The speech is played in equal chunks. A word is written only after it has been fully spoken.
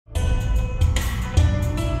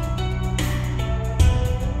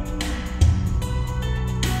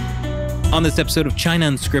On this episode of China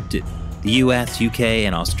Unscripted, the US, UK,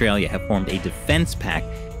 and Australia have formed a defense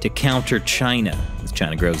pact to counter China as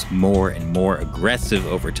China grows more and more aggressive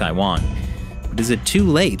over Taiwan. But is it too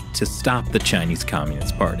late to stop the Chinese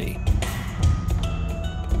Communist Party?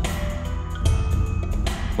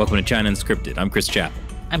 Welcome to China Unscripted. I'm Chris Chappell.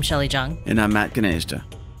 I'm Shelley Zhang. And I'm Matt Ganejda.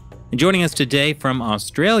 And joining us today from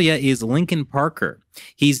Australia is Lincoln Parker.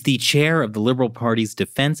 He's the chair of the Liberal Party's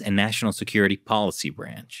Defense and National Security Policy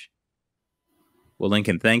Branch. Well,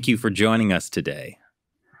 Lincoln, thank you for joining us today.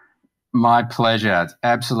 My pleasure. It's an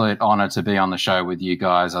absolute honor to be on the show with you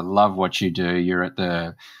guys. I love what you do. You're at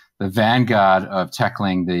the vanguard of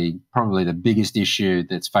tackling probably the biggest issue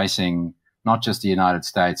that's facing not just the United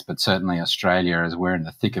States, but certainly Australia, as we're in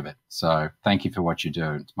the thick of it. So thank you for what you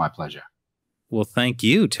do. It's my pleasure. Well, thank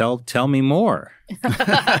you. Tell me more.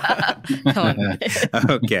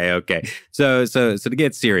 Okay. So to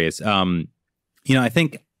get serious, I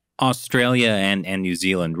think Australia and New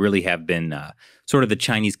Zealand really have been sort of the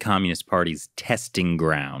Chinese Communist Party's testing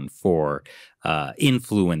ground for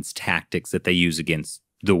influence tactics that they use against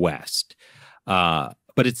the West. But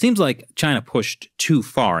it seems like China pushed too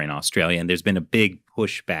far in Australia, and there's been a big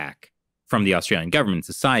pushback from the Australian government and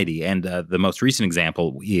society. And the most recent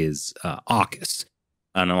example is AUKUS,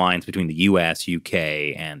 an alliance between the US, UK,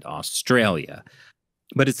 and Australia.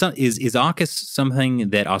 But is AUKUS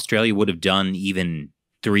something that Australia would have done even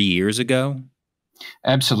 3 years ago?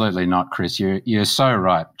 Absolutely not, Chris. You're so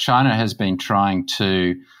right. China has been trying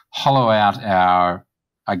to hollow out our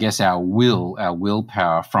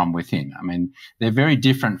willpower from within. I mean, they're very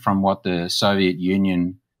different from what the Soviet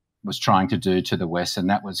Union was trying to do to the West, and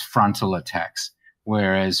that was frontal attacks.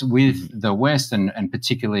 Whereas with the West, and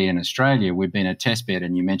particularly in Australia, we've been a test bed,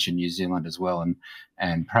 and you mentioned New Zealand as well,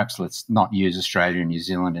 and perhaps let's not use Australia and New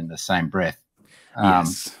Zealand in the same breath.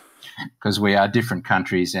 Yes. Because we are different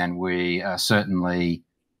countries, and we are certainly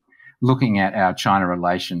looking at our China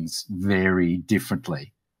relations very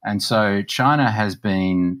differently. And so China has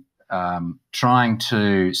been trying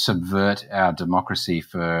to subvert our democracy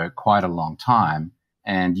for quite a long time.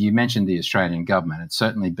 And you mentioned the Australian government. It's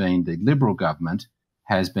certainly been the Liberal government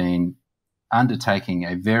has been undertaking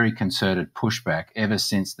a very concerted pushback ever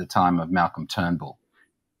since the time of Malcolm Turnbull.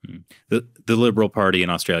 The Liberal Party in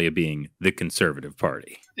Australia being the Conservative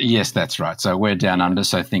Party. Yes, that's right. So we're down under,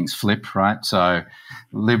 so things flip, right? So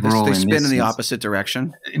Liberal they spin in the opposite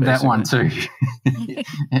direction. Basically. That one too.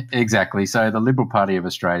 Exactly. So the Liberal Party of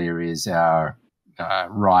Australia is our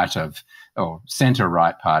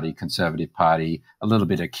centre-right party, Conservative Party, a little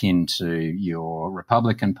bit akin to your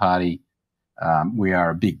Republican Party. We are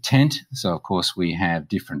a big tent, so of course we have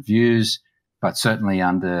different views. But certainly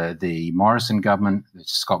under the Morrison government,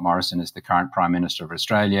 Scott Morrison is the current Prime Minister of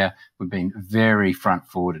Australia, we've been very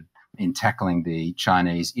front-footed in tackling the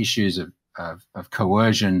Chinese issues of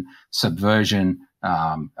coercion, subversion.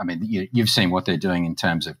 You've seen what they're doing in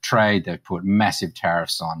terms of trade. They've put massive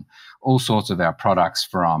tariffs on all sorts of our products,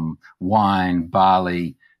 from wine,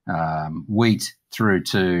 barley, wheat, through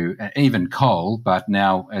to even coal. But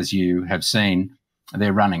now, as you have seen,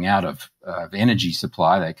 they're running out of energy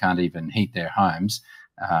supply. They can't even heat their homes.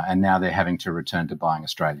 And now they're having to return to buying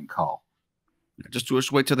Australian coal. Just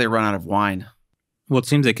wait till they run out of wine. Well, it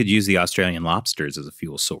seems they could use the Australian lobsters as a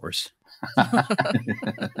fuel source.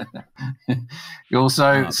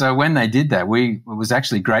 So when they did that, it was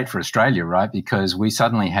actually great for Australia, right? Because we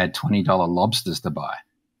suddenly had $20 lobsters to buy.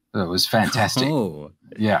 It was fantastic. Oh.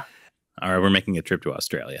 Yeah. All right, we're making a trip to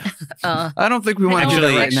Australia. I don't think we want to do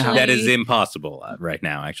that right now. That is impossible right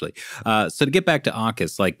now, actually. So to get back to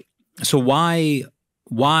AUKUS, so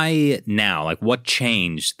why now? Like, what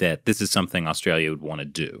changed that this is something Australia would want to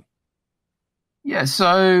do? Yeah,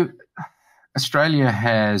 so Australia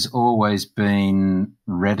has always been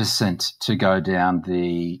reticent to go down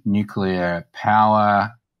the nuclear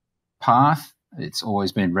power path. It's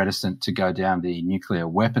always been reticent to go down the nuclear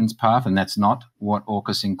weapons path, and that's not what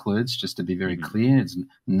AUKUS includes, just to be very clear. It's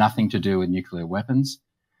nothing to do with nuclear weapons.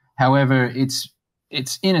 However, it's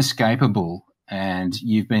inescapable, and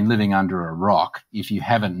you've been living under a rock if you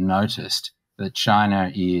haven't noticed that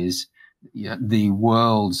China is the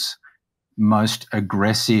world's most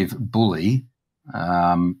aggressive bully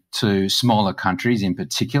to smaller countries in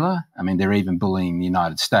particular. I mean, they're even bullying the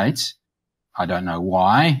United States. I don't know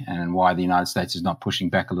why, and why the United States is not pushing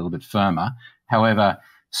back a little bit firmer. However,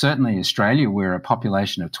 certainly Australia, we're a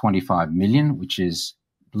population of 25 million, which is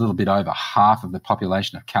a little bit over half of the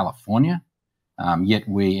population of California, yet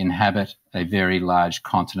we inhabit a very large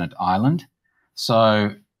continent island.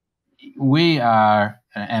 So we are,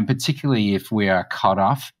 and particularly if we are cut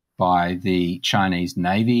off by the Chinese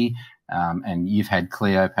Navy, and you've had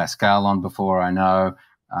Cleo Pascal on before, I know.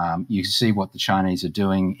 You see what the Chinese are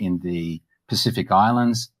doing in the Pacific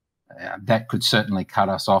Islands. That could certainly cut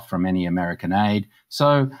us off from any American aid.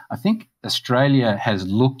 So I think Australia has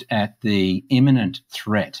looked at the imminent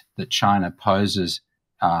threat that China poses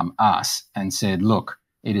us and said, look,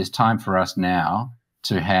 it is time for us now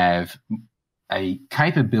to have a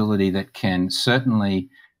capability that can certainly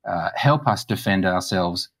help us defend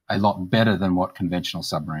ourselves a lot better than what conventional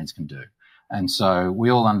submarines can do. And so we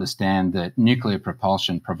all understand that nuclear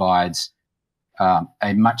propulsion provides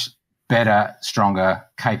a much better, stronger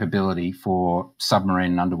capability for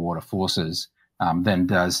submarine and underwater forces than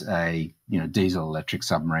does a diesel electric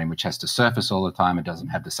submarine, which has to surface all the time. It doesn't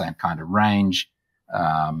have the same kind of range.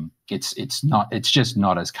 It's just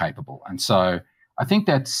not as capable. And so I think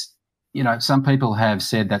that's, some people have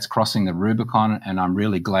said that's crossing the Rubicon, and I'm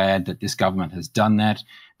really glad that this government has done that,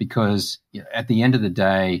 because at the end of the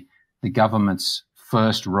day, the government's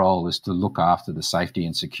first role is to look after the safety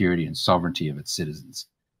and security and sovereignty of its citizens.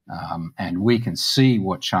 And we can see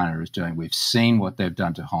what China is doing. We've seen what they've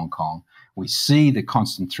done to Hong Kong. We see the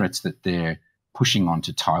constant threats that they're pushing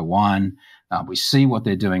onto Taiwan. We see what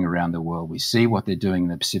they're doing around the world. We see what they're doing in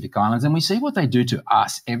the Pacific Islands. And we see what they do to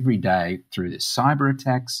us every day through their cyber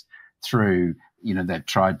attacks, through, they've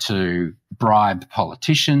tried to bribe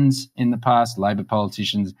politicians in the past, Labor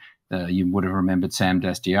politicians. You would have remembered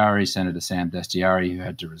Senator Sam Dastyari, who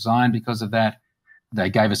had to resign because of that. They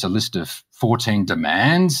gave us a list of 14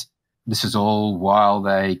 demands. This is all while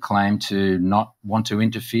they claim to not want to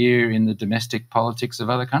interfere in the domestic politics of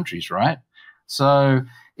other countries, right? So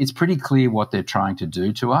it's pretty clear what they're trying to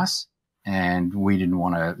do to us, and we didn't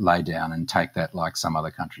want to lay down and take that like some other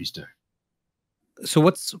countries do. So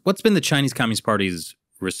what's been the Chinese Communist Party's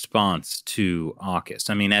response to AUKUS?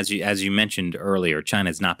 I mean, as you mentioned earlier,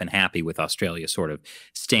 China's not been happy with Australia sort of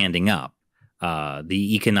standing up.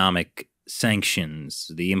 The economic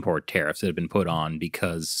sanctions, the import tariffs that have been put on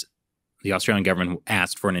because the Australian government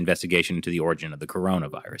asked for an investigation into the origin of the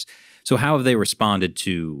coronavirus. So how have they responded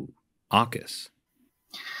to AUKUS?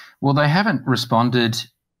 Well, they haven't responded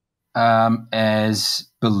as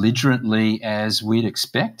belligerently as we'd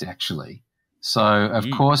expect, actually. So, of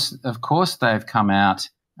course, they've come out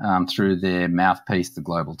through their mouthpiece, the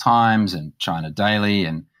Global Times and China Daily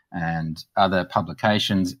and other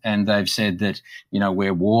publications, and they've said that,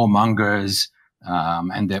 we're warmongers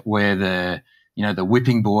and that we're the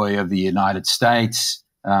whipping boy of the United States,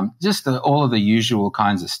 all of the usual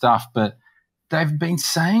kinds of stuff. But they've been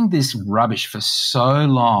saying this rubbish for so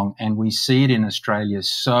long, and we see it in Australia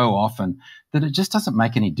so often that it just doesn't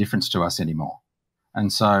make any difference to us anymore.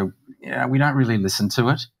 And so, we don't really listen to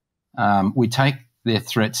it. We take their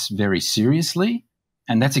threats very seriously,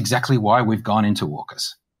 and that's exactly why we've gone into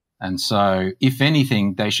AUKUS. And so, if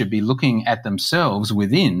anything, they should be looking at themselves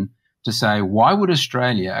within to say, why would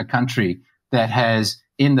Australia, a country that has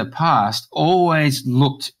in the past always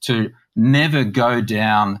looked to never go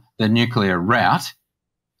down the nuclear route,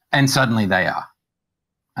 and suddenly they are?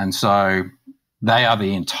 And so they are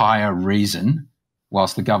the entire reason,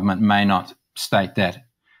 whilst the government may not state that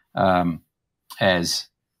as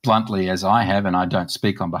bluntly as I have, and I don't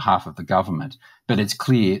speak on behalf of the government, but it's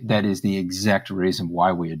clear that is the exact reason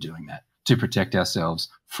why we are doing that, to protect ourselves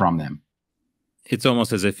from them. It's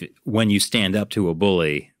almost as if when you stand up to a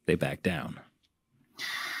bully, they back down.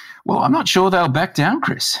 Well, I'm not sure they'll back down,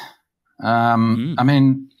 Chris. I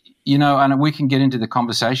mean, and we can get into the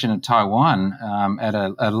conversation of Taiwan at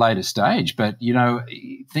a later stage, but,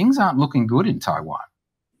 things aren't looking good in Taiwan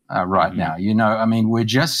right now. I mean, we're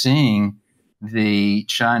just seeing the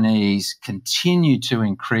Chinese continue to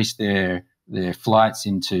increase their flights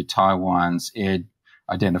into Taiwan's air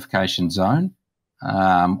identification zone.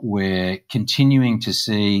 We're continuing to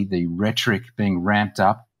see the rhetoric being ramped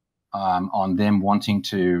up on them wanting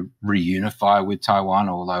to reunify with Taiwan,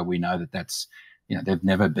 although we know that that's, they've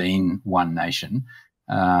never been one nation.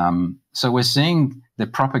 So we're seeing the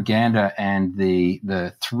propaganda and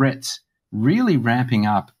the threats really ramping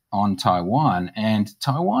up on Taiwan, and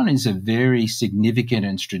Taiwan is a very significant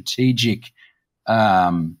and strategic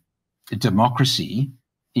democracy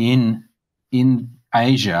in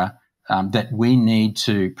Asia that we need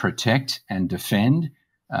to protect and defend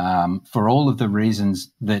for all of the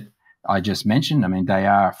reasons that I just mentioned. I mean, they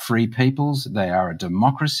are free peoples. They are a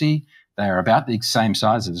democracy. They are about the same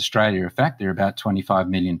size as Australia. In fact, they're about 25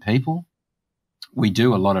 million people. We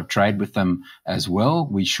do a lot of trade with them as well.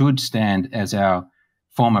 We should stand, as our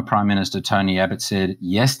former Prime Minister Tony Abbott said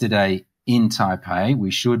yesterday in Taipei,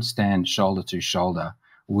 we should stand shoulder to shoulder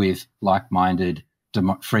with like-minded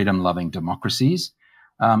freedom-loving democracies.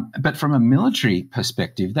 But from a military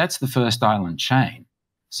perspective, that's the first island chain.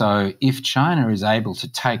 So if China is able to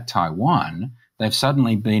take Taiwan, they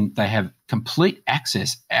have complete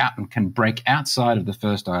access out and can break outside of the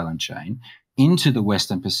first island chain into the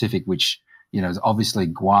Western Pacific, which, obviously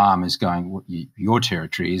Guam your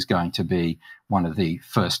territory is going to be one of the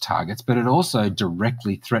first targets, but it also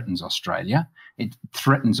directly threatens Australia. It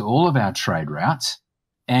threatens all of our trade routes.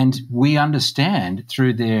 And we understand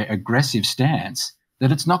through their aggressive stance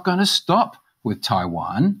that it's not going to stop with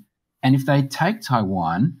Taiwan. And if they take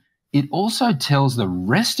Taiwan, it also tells the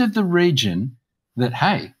rest of the region that,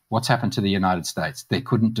 hey, what's happened to the United States? They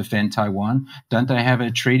couldn't defend Taiwan. Don't they have a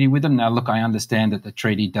treaty with them? Now, look, I understand that the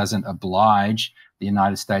treaty doesn't oblige the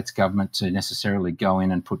United States government to necessarily go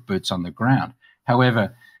in and put boots on the ground.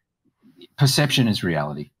 However, perception is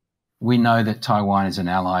reality. We know that Taiwan is an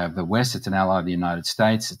ally of the West. It's an ally of the United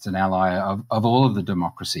States. It's an ally of all of the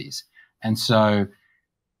democracies. And so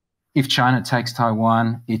if China takes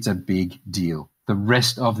Taiwan, it's a big deal. The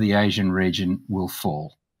rest of the Asian region will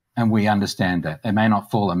fall. And we understand that. They may not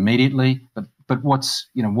fall immediately, but what's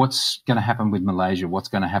going to happen with Malaysia? What's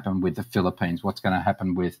going to happen with the Philippines? What's going to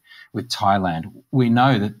happen with Thailand? We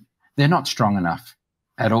know that they're not strong enough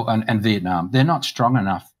at all, and Vietnam, they're not strong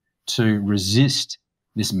enough to resist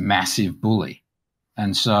this massive bully.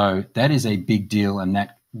 And so that is a big deal, and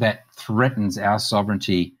that threatens our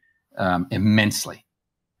sovereignty immensely.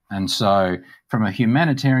 And so from a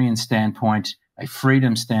humanitarian standpoint, a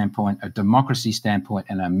freedom standpoint, a democracy standpoint,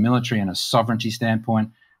 and a military and a sovereignty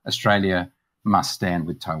standpoint, Australia must stand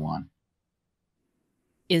with Taiwan.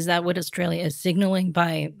 Is that what Australia is signaling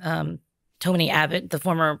by Tony Abbott, the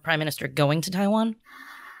former prime minister, going to Taiwan?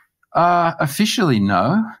 Officially,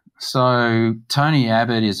 no. So Tony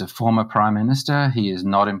Abbott is a former prime minister. He is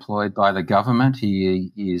not employed by the government.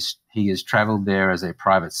 He has travelled there as a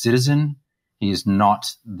private citizen. He is not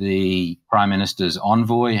the prime minister's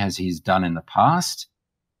envoy as he's done in the past.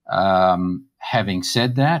 Having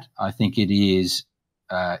said that, I think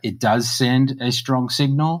it does send a strong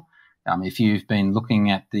signal. If you've been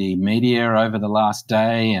looking at the media over the last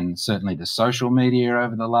day, and certainly the social media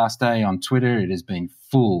over the last day on Twitter, it has been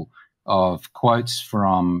full of quotes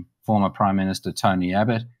from former Prime Minister Tony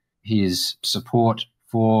Abbott, his support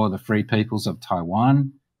for the free peoples of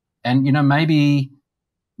Taiwan. And,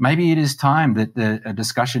 maybe it is time that a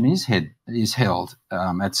discussion is held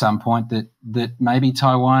at some point that maybe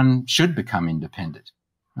Taiwan should become independent.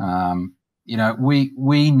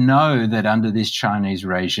 We know that under this Chinese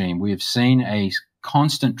regime, we have seen a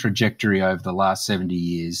constant trajectory over the last 70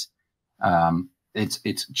 years.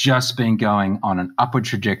 It's just been going on an upward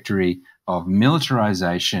trajectory of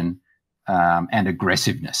militarization and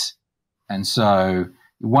aggressiveness. And so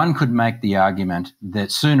one could make the argument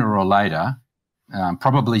that sooner or later,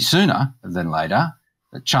 probably sooner than later,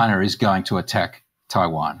 that China is going to attack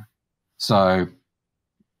Taiwan. So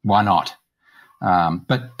why not?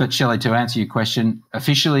 But Shelley, to answer your question,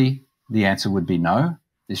 officially the answer would be no.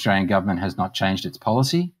 The Australian government has not changed its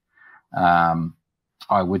policy.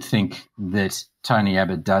 I would think that Tony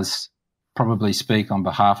Abbott does probably speak on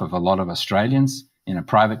behalf of a lot of Australians in a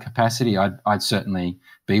private capacity. I'd certainly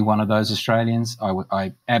be one of those Australians.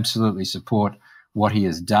 I absolutely support what he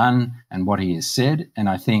has done and what he has said. And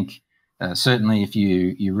I think certainly if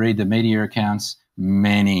you read the media accounts,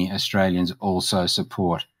 many Australians also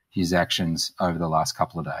support his actions over the last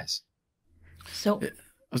couple of days. So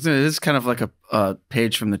this is kind of like a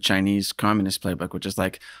page from the Chinese Communist playbook, which is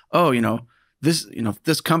like,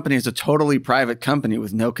 this company is a totally private company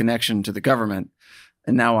with no connection to the government.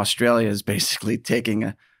 And now Australia is basically taking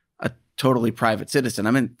a totally private citizen.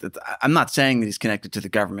 I mean, I'm not saying that he's connected to the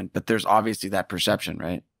government, but there's obviously that perception,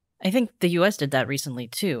 right? I think the U.S. did that recently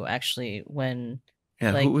too, actually, when...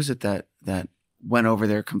 Yeah, who was it that went over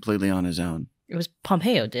there completely on his own? It was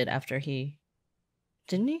Pompeo did after he...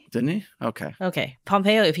 Didn't he? Didn't he? Okay. Okay.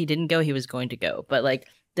 Pompeo, if he didn't go, he was going to go. But like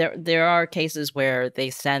there are cases where they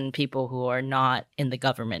send people who are not in the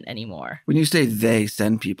government anymore. When you say they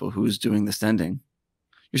send people, who's doing the sending?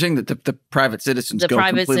 You're saying that the private citizens go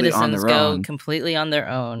completely on their own. Go completely on their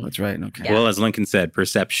own. That's right. Okay. Yeah. Well, as Lincoln said,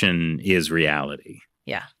 perception is reality.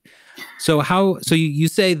 Yeah. So you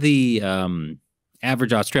say the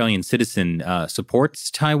average Australian citizen supports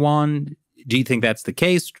Taiwan. Do you think that's the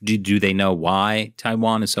case? Do they know why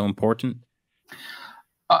Taiwan is so important?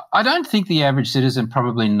 I don't think the average citizen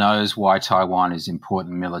probably knows why Taiwan is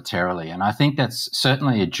important militarily. And I think that's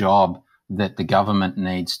certainly a job that the government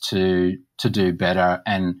needs to do better.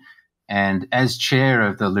 And as chair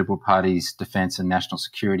of the Liberal Party's Defence and National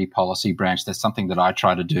Security Policy branch, that's something that I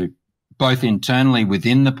try to do both internally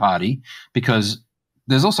within the party, because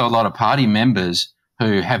there's also a lot of party members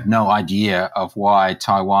who have no idea of why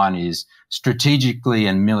Taiwan is strategically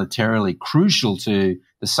and militarily crucial to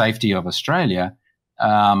the safety of Australia.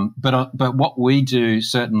 But what we do,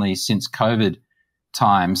 certainly since COVID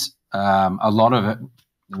times, a lot of it,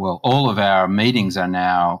 well, all of our meetings are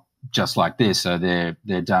now just like this. So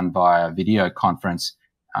they're done via video conference.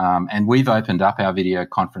 And we've opened up our video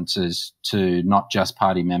conferences to not just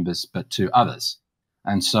party members, but to others.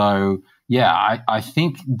 And so, yeah, I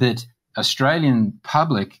think that Australian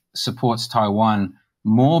public supports Taiwan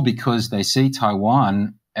more because they see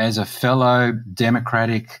Taiwan as a fellow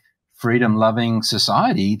democratic, freedom-loving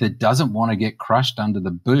society that doesn't want to get crushed under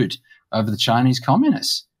the boot of the Chinese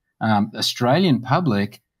communists. Australian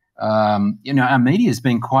public, our media has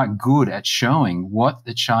been quite good at showing what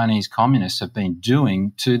the Chinese communists have been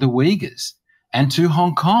doing to the Uyghurs and to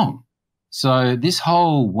Hong Kong. So this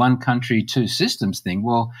whole one country, two systems thing,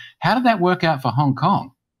 well, how did that work out for Hong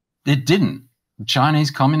Kong? It didn't. The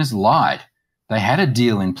Chinese communists lied. They had a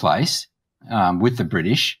deal in place with the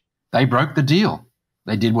British. They broke the deal.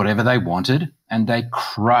 They did whatever they wanted, and they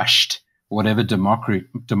crushed whatever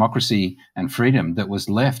democracy and freedom that was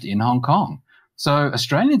left in Hong Kong. So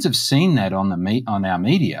Australians have seen that on our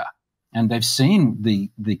media, and they've seen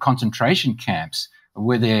the concentration camps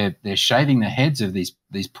where they're shaving the heads of these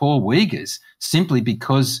poor Uyghurs simply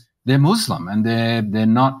because they're Muslim and they're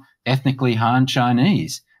not ethnically Han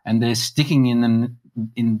Chinese, and they're sticking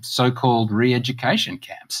in so-called re-education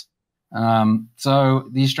camps. So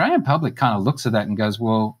the Australian public kind of looks at that and goes,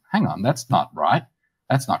 well, hang on, that's not right.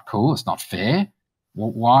 That's not cool. It's not fair.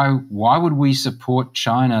 Well, why would we support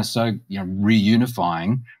China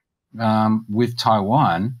reunifying with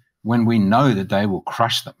Taiwan when we know that they will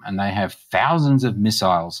crush them and they have thousands of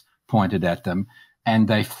missiles pointed at them and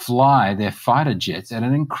they fly their fighter jets at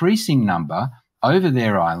an increasing number over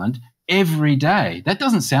their island every day? That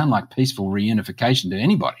doesn't sound like peaceful reunification to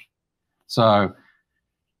anybody. So,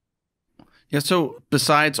 yeah. So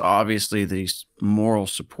besides obviously these moral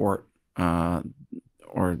support, that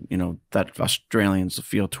Australians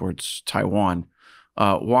feel towards Taiwan,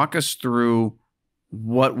 walk us through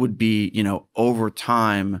what would be, over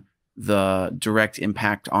time, the direct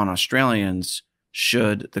impact on Australians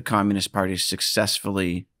should the Communist Party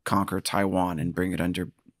successfully conquer Taiwan and bring it under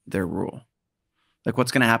their rule. Like,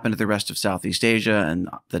 what's going to happen to the rest of Southeast Asia and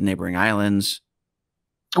the neighboring islands?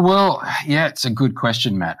 Well, yeah, it's a good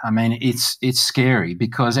question, Matt. I mean, it's scary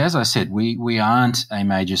because, as I said, we aren't a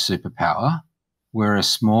major superpower. We're a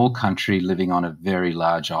small country living on a very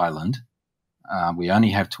large island. We only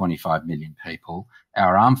have 25 million people.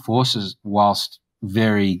 Our armed forces, whilst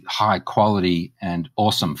very high quality and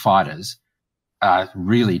awesome fighters, are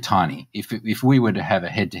really tiny. If we were to have a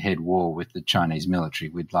head-to-head war with the Chinese military,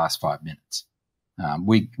 we'd last 5 minutes.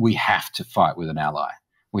 We have to fight with an ally.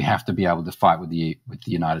 We have to be able to fight with the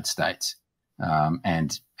United States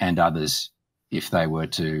and others if they were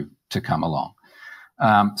to come along.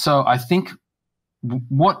 So I think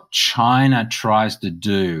what China tries to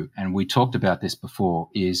do, and we talked about this before,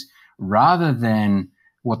 is rather than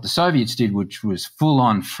what the Soviets did, which was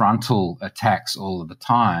full-on frontal attacks all of the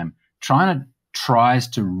time, China tries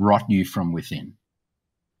to rot you from within.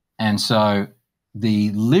 And so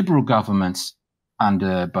the Liberal governments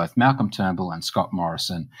under both Malcolm Turnbull and Scott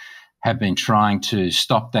Morrison have been trying to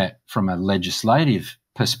stop that from a legislative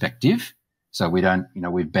perspective. So we don't,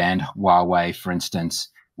 we've banned Huawei, for instance.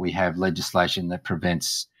 We have legislation that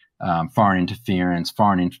prevents foreign interference,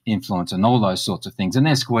 foreign influence, and all those sorts of things. And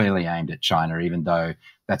they're squarely aimed at China, even though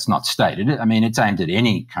that's not stated. I mean, it's aimed at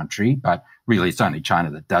any country, but really it's only China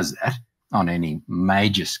that does that on any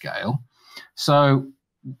major scale. So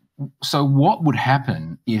what would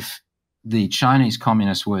happen if the Chinese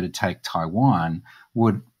communists were to take Taiwan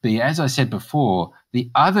would be, as I said before, the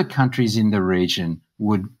other countries in the region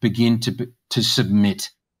would begin to submit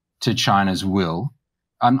to China's will.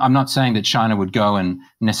 I'm not saying that China would go and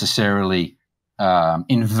necessarily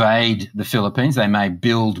invade the Philippines. They may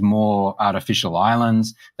build more artificial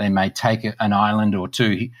islands. They may take an island or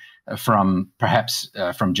two from perhaps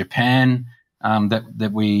from Japan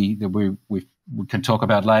that we can talk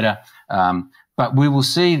about later. But we will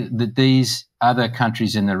see that these other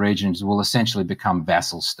countries in the regions will essentially become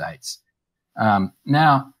vassal states.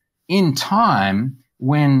 Now, in time,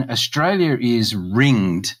 when Australia is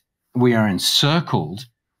ringed, we are encircled,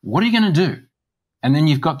 what are you going to do? And then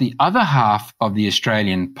you've got the other half of the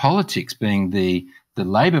Australian politics being the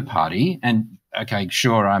Labor Party. And, okay,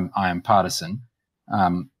 sure, I am partisan,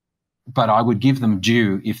 but I would give them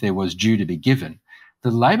due if there was due to be given. The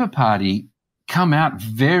Labor Party come out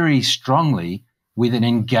very strongly with an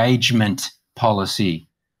engagement policy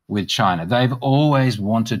with China. They've always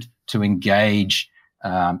wanted to engage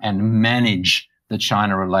and manage the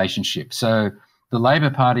China relationship. So the Labor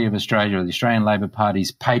Party of Australia, or the Australian Labor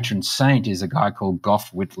Party's patron saint, is a guy called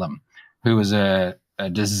Gough Whitlam, who was a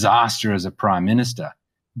disaster as a prime minister.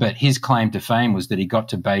 But his claim to fame was that he got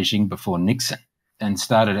to Beijing before Nixon and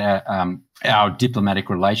started our diplomatic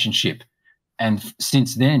relationship. And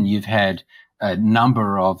since then, you've had a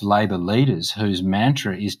number of Labor leaders whose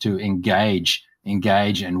mantra is to engage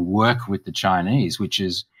and work with the Chinese, which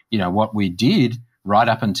is, what we did right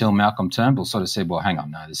up until Malcolm Turnbull sort of said, well, hang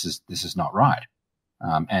on, no, this is not right.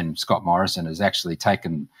 And Scott Morrison has actually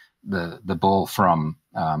taken the ball from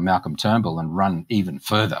Malcolm Turnbull and run even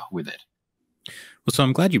further with it. Well, so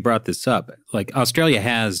I'm glad you brought this up. Like, Australia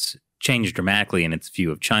has changed dramatically in its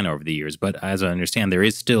view of China over the years, but as I understand, there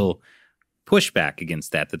is still pushback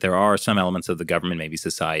against that there are some elements of the government, maybe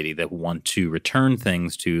society, that want to return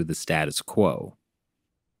things to the status quo.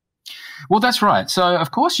 Well, that's right. So,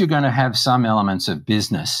 of course, you're going to have some elements of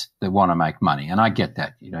business that want to make money, and I get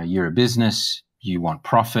that. You're a business, you want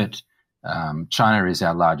profit. China is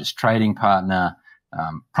our largest trading partner,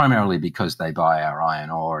 primarily because they buy our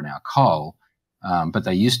iron ore and our coal. But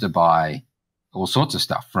they used to buy all sorts of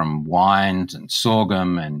stuff, from wine and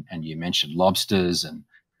sorghum, and you mentioned lobsters and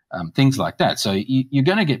things like that. So you're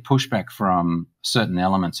going to get pushback from certain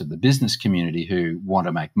elements of the business community who want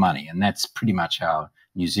to make money, and that's pretty much how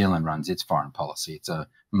New Zealand runs its foreign policy. It's a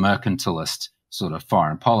mercantilist sort of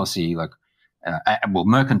foreign policy,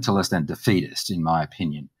 mercantilist and defeatist, in my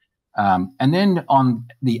opinion. And then on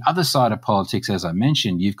the other side of politics, as I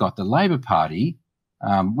mentioned, you've got the Labor Party,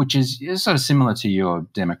 which is sort of similar to your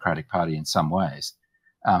Democratic Party in some ways.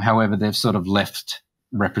 However, they've sort of left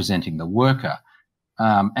representing the worker.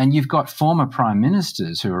 And you've got former prime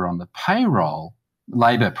ministers who are on the payroll,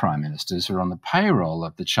 Labor prime ministers who are on the payroll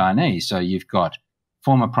of the Chinese. So you've got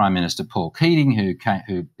former Prime Minister Paul Keating, he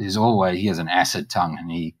has an acid tongue, and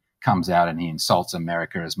he comes out and he insults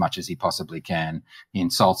America as much as he possibly can. He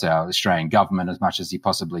insults our Australian government as much as he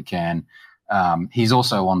possibly can. He's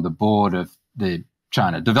also on the board of the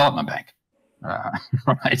China Development Bank,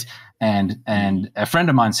 right? And a friend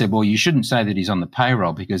of mine said, well, you shouldn't say that he's on the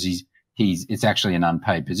payroll because it's actually an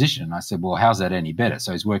unpaid position. And I said, well, how's that any better?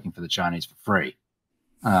 So he's working for the Chinese for free.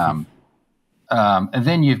 And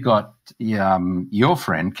then you've got your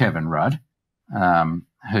friend Kevin Rudd,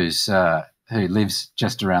 who lives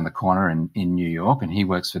just around the corner in New York, and he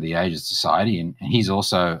works for the Asia Society, and he's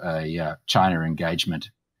also a China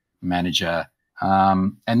engagement manager.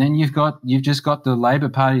 And then you've just got the Labor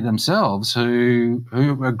Party themselves who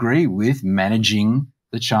agree with managing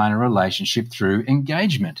the China relationship through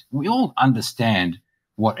engagement. We all understand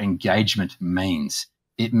what engagement means.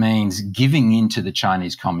 It means giving in to the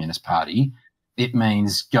Chinese Communist Party. It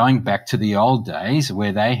means going back to the old days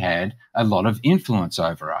where they had a lot of influence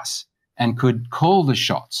over us and could call the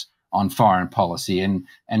shots on foreign policy and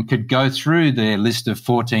could go through their list of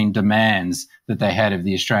 14 demands that they had of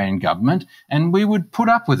the Australian government, and we would put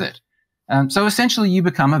up with it. So essentially you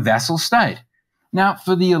become a vassal state. Now,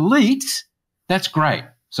 for the elites, that's great.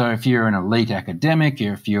 So if you're an elite academic,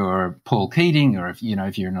 if you're Paul Keating, or if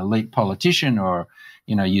you're an elite politician, or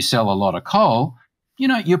you sell a lot of coal,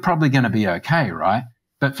 you're probably going to be okay, right?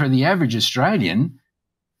 But for the average Australian,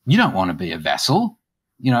 you don't want to be a vassal.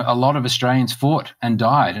 A lot of Australians fought and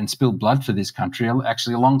died and spilled blood for this country,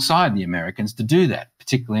 actually alongside the Americans, to do that,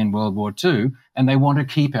 particularly in World War II. And they want to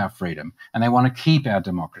keep our freedom and they want to keep our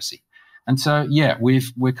democracy. And so, yeah,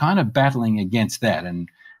 we're kind of battling against that. And,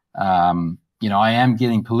 I am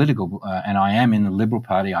getting political and I am in the Liberal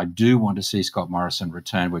Party. I do want to see Scott Morrison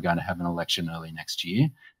return. We're going to have an election early next year.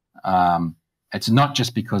 It's not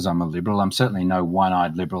just because I'm a Liberal. I'm certainly no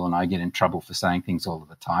one-eyed Liberal, and I get in trouble for saying things all of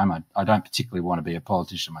the time. I don't particularly want to be a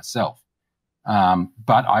politician myself.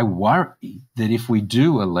 But I worry that if we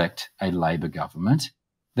do elect a Labor government,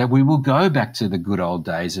 that we will go back to the good old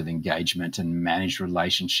days of engagement and managed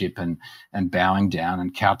relationship and bowing down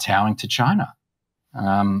and kowtowing to China.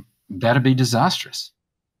 That'd be disastrous.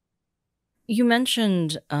 You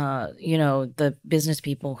mentioned, the business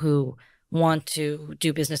people who want to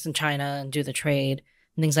do business in China and do the trade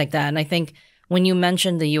and things like that. And I think when you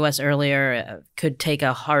mentioned the U.S. earlier could take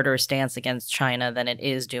a harder stance against China than it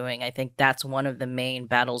is doing, I think that's one of the main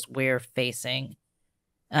battles we're facing.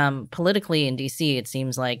 Politically in D.C., it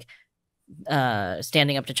seems like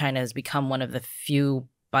standing up to China has become one of the few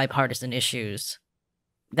bipartisan issues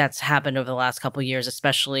that's happened over the last couple of years,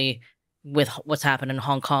 especially with what's happened in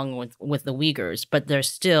Hong Kong with the Uyghurs. But there's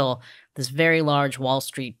still this very large Wall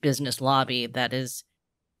Street business lobby that is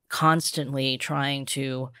constantly trying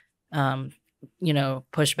to,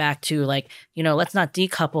 push back to let's not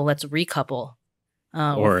decouple, let's recouple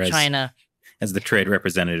with China. as the trade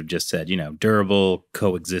representative just said, durable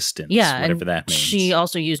coexistence, Yeah, whatever and that means. she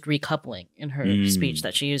also used recoupling in her speech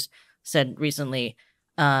that she said recently.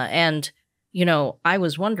 And, I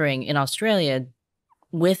was wondering in Australia,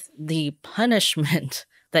 with the punishment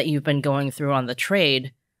that you've been going through on the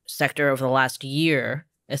trade sector over the last year,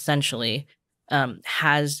 essentially,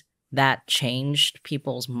 has that changed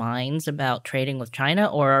people's minds about trading with China?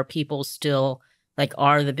 Or are people still,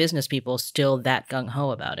 are the business people still that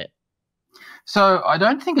gung-ho about it? So I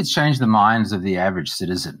don't think it's changed the minds of the average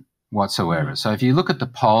citizen whatsoever. So if you look at the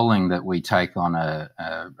polling that we take on a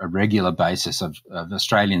regular basis of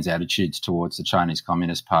Australians' attitudes towards the Chinese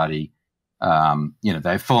Communist Party,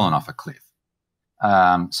 they've fallen off a cliff.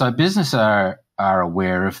 So business are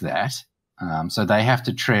aware of that. So they have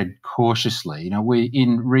to tread cautiously.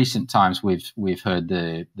 In recent times we've heard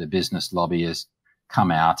the business lobbyists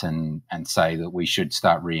come out and say that we should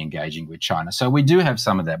start re-engaging with China. So we do have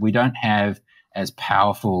some of that. We don't have as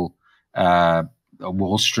powerful a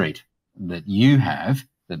Wall Street that you have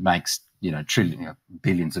that makes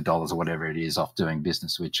billions of dollars or whatever it is off doing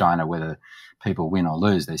business with China. Whether people win or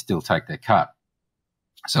lose, they still take their cut.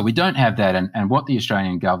 So we don't have that. And what the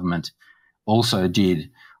Australian government also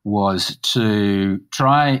did was to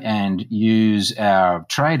try and use our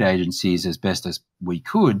trade agencies as best as we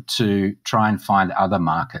could to try and find other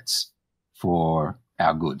markets for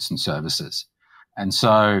our goods and services. And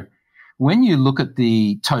so when you look at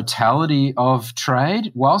the totality of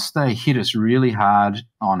trade, whilst they hit us really hard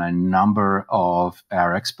on a number of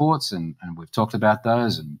our exports, and we've talked about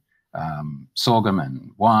those, and sorghum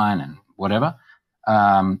and wine and whatever,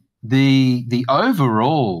 the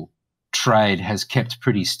overall trade has kept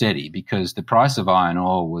pretty steady because the price of iron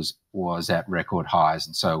ore was at record highs,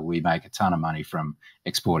 and so we make a ton of money from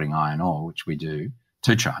exporting iron ore, which we do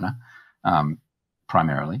to China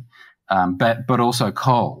primarily, but also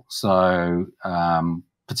coal. So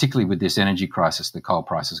particularly with this energy crisis, the coal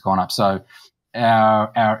price has gone up. So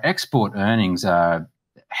our export earnings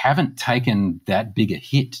haven't taken that big a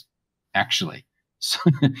hit, actually.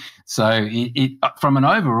 So from an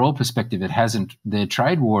overall perspective, it hasn't. Their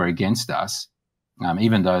trade war against us,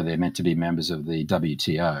 even though they're meant to be members of the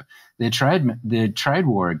WTO, their trade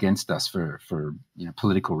war against us for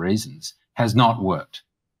political reasons has not worked.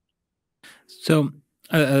 So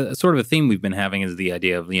sort of a theme we've been having is the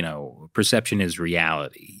idea of perception is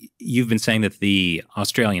reality. You've been saying that the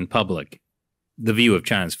Australian public, the view of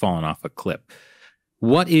China has fallen off a cliff.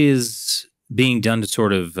 What is being done to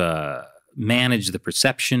sort of manage the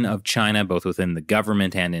perception of China, both within the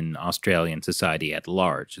government and in Australian society at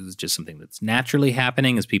large? Is it just something that's naturally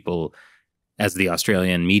happening as the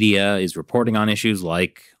Australian media is reporting on issues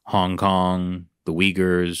like Hong Kong, the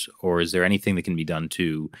Uyghurs, or is there anything that can be done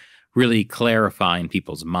to really clarify in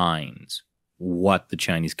people's minds what the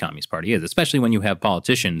Chinese Communist Party is, especially when you have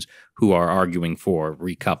politicians who are arguing for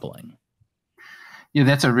recoupling? Yeah,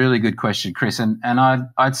 that's a really good question, Chris. And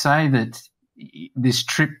I'd say that this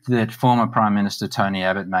trip that former Prime Minister Tony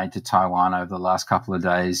Abbott made to Taiwan over the last couple of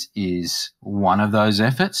days is one of those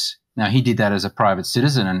efforts. Now, he did that as a private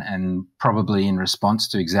citizen and probably in response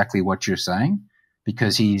to exactly what you're saying,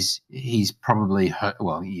 because he's probably heard,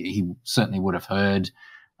 well, he certainly would have heard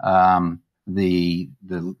the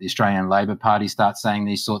Australian Labor Party start saying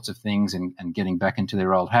these sorts of things and getting back into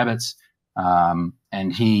their old habits.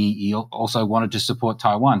 And he also wanted to support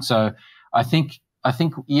Taiwan. So I think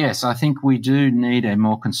yes, I think we do need a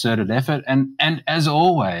more concerted effort. And as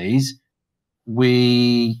always,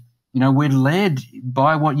 we're led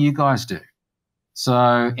by what you guys do.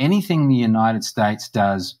 So anything the United States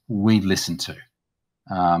does, we listen to.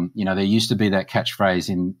 There used to be that catchphrase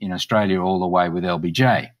in Australia all the way with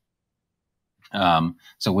LBJ.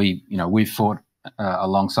 So we've fought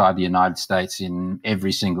alongside the United States in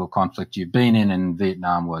every single conflict you've been in, and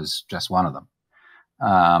Vietnam was just one of them.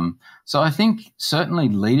 So I think certainly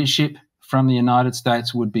leadership from the United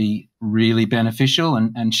States would be really beneficial.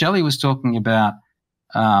 And Shelley was talking about,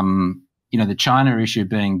 the China issue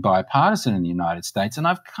being bipartisan in the United States. And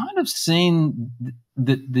I've kind of seen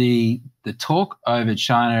the talk over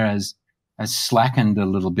China has slackened a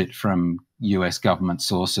little bit from US government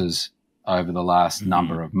sources over the last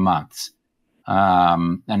number of months.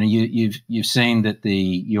 And you've seen that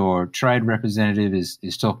your trade representative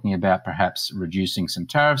is talking about perhaps reducing some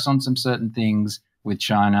tariffs on some certain things with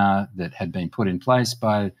China that had been put in place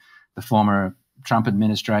by the former Trump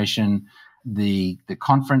administration. The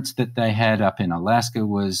conference that they had up in Alaska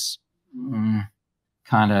was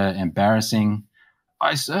kind of embarrassing.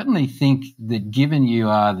 I certainly think that given you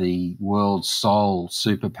are the world's sole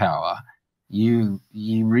superpower, you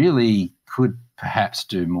really could perhaps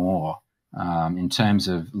do more in terms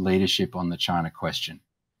of leadership on the China question.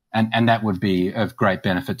 And that would be of great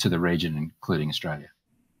benefit to the region, including Australia.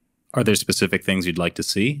 Are there specific things you'd like to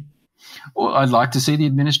see? Well, I'd like to see the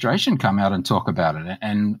administration come out and talk about it,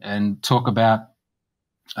 and talk about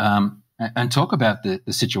the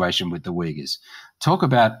situation with the Uyghurs, talk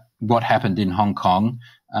about what happened in Hong Kong,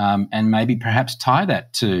 and maybe perhaps tie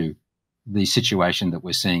that to the situation that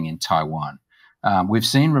we're seeing in Taiwan. We've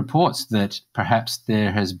seen reports that perhaps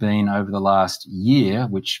there has been over the last year,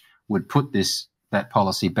 which would put that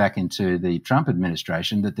policy back into the Trump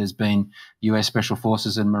administration, that there's been US Special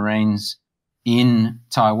Forces and Marines in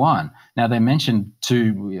Taiwan. Now, they mentioned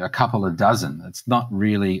a couple of dozen. It's not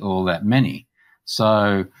really all that many.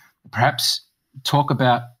 So perhaps talk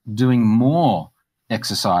about doing more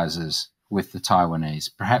exercises with the Taiwanese,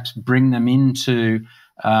 perhaps bring them into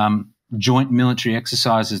joint military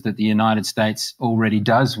exercises that the United States already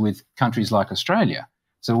does with countries like Australia.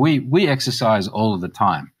 So we exercise all of the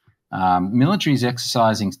time. Militaries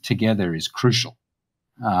exercising together is crucial,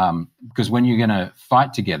 because when you're going to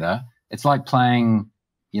fight together, it's like playing,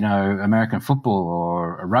 American football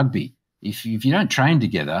or a rugby. If you don't train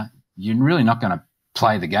together, you're really not going to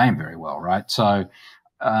play the game very well, right? So,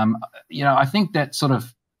 I think that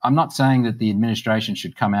I'm not saying that the administration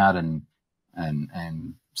should come out and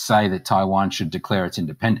say that Taiwan should declare its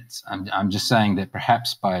independence. I'm just saying that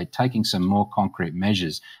perhaps by taking some more concrete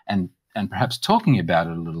measures and perhaps talking about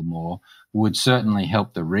it a little more would certainly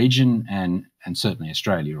help the region and certainly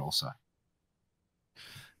Australia also.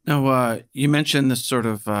 Now, you mentioned this sort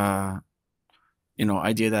of,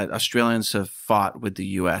 idea that Australians have fought with the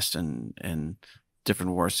U.S. in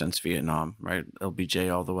different wars since Vietnam, right?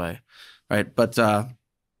 LBJ all the way, right? But,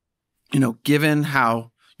 given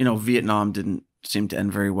how, Vietnam didn't seem to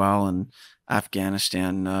end very well and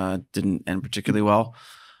Afghanistan didn't end particularly well,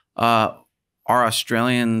 are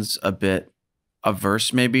Australians a bit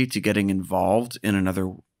averse maybe to getting involved in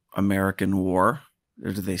another American war?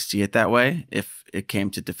 Or do they see it that way if it came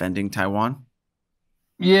to defending Taiwan?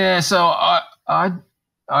 Yeah, so I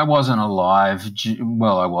wasn't alive.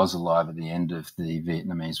 Well, I was alive at the end of the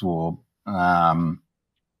Vietnamese War.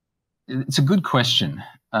 It's a good question,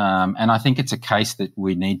 and I think it's a case that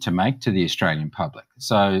we need to make to the Australian public.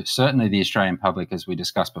 So certainly the Australian public, as we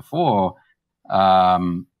discussed before,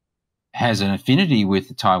 has an affinity with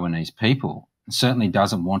the Taiwanese people, and certainly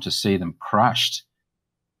doesn't want to see them crushed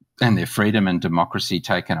and their freedom and democracy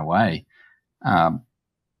taken away.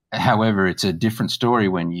 However, it's a different story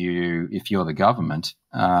if you're the government,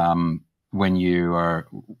 when you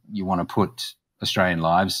want to put Australian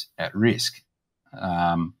lives at risk.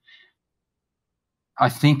 I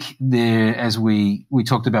think as we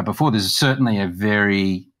talked about before, there's certainly a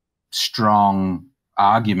very strong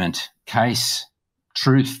argument, case,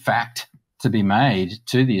 truth, fact to be made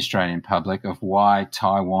to the Australian public of why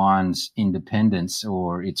Taiwan's independence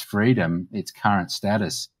or its freedom, its current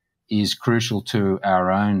status, is crucial to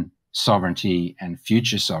our own sovereignty and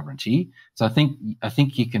future sovereignty. So I think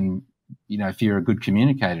you can, if you're a good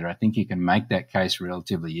communicator, I think you can make that case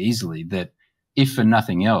relatively easily that if for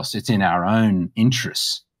nothing else, it's in our own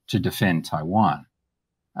interests to defend Taiwan.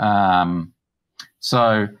 And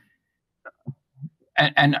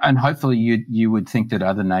hopefully you would think that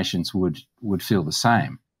other nations would feel the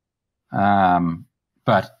same.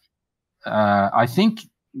 But I think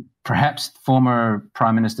perhaps former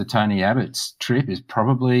Prime Minister Tony Abbott's trip is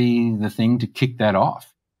probably the thing to kick that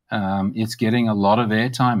off. It's getting a lot of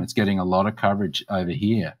airtime. It's getting a lot of coverage over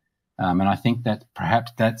here. And I think that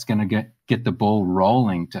perhaps that's going to get the ball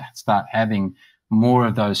rolling to start having more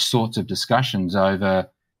of those sorts of discussions over,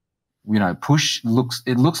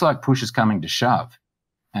 it looks like push is coming to shove,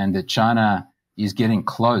 and that China is getting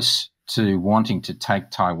close to wanting to take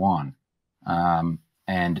Taiwan.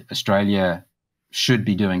 And Australia should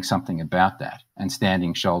be doing something about that and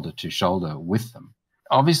standing shoulder to shoulder with them.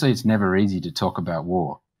 Obviously, it's never easy to talk about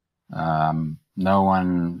war. No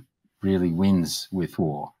one really wins with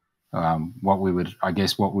war. What we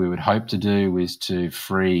would hope to do is to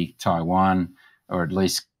free Taiwan, or at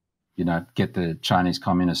least, get the Chinese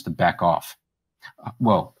communists to back off.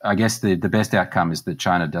 Well, I guess the best outcome is that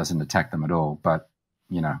China doesn't attack them at all, but,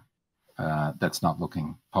 that's not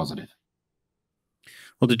looking positive.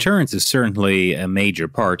 Well, deterrence is certainly a major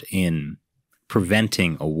part in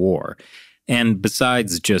preventing a war. And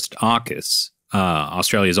besides just AUKUS,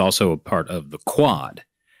 Australia is also a part of the Quad,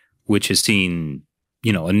 which has seen,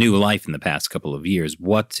 a new life in the past couple of years.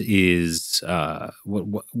 What is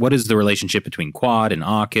the relationship between Quad and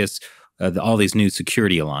AUKUS? All these new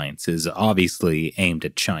security alliances, obviously aimed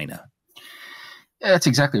at China. Yeah, that's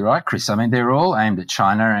exactly right, Chris. I mean, they're all aimed at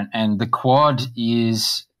China, and the Quad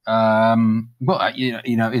is Well,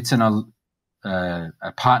 it's a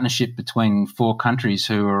partnership between four countries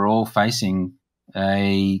who are all facing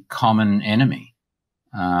a common enemy.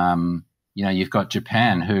 You've got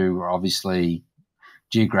Japan, who are obviously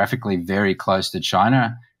geographically very close to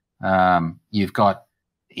China. You've got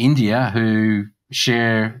India, who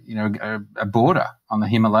share, a border on the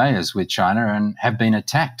Himalayas with China and have been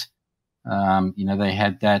attacked. They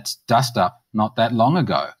had that dust up not that long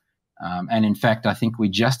ago. And in fact, I think we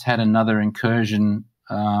just had another incursion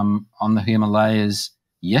on the Himalayas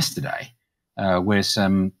yesterday, where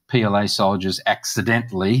some PLA soldiers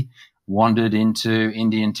accidentally wandered into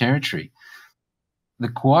Indian territory. The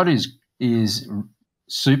Quad is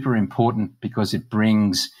super important because it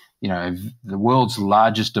brings, the world's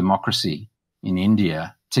largest democracy in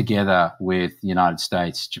India together with the United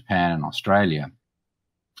States, Japan, and Australia.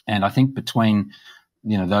 And I think between,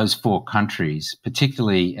 those four countries,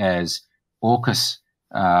 particularly as AUKUS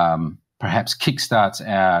perhaps kickstarts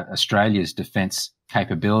Australia's defence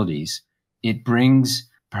capabilities, it brings,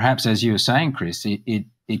 perhaps as you were saying, Chris,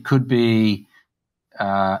 it could be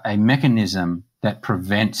a mechanism that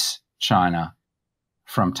prevents China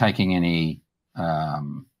from taking any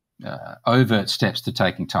overt steps to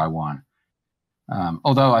taking Taiwan.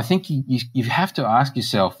 Although I think you have to ask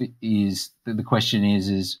yourself, the question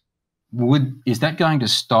is that going to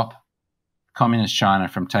stop Communist China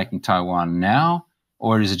from taking Taiwan now,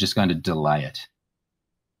 or is it just going to delay it?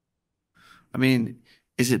 I mean,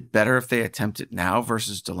 is it better if they attempt it now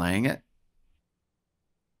versus delaying it?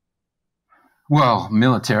 Well,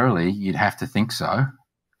 militarily, you'd have to think so.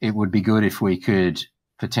 It would be good if we could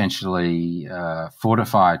potentially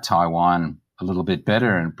fortify Taiwan a little bit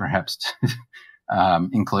better and perhaps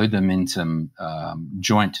include them in some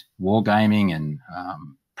joint wargaming and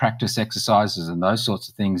practice exercises and those sorts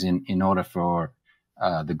of things in order for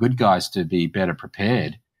the good guys to be better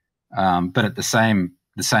prepared. But at the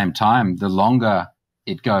same time, the longer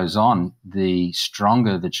it goes on, the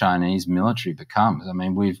stronger the Chinese military becomes. I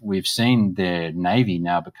mean, we've seen their navy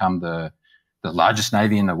now become the largest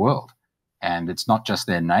navy in the world. And it's not just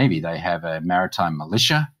their navy. They have a maritime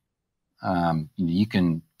militia. You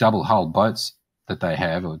can double-hulled boats that they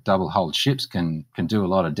have, or double-hulled ships can do a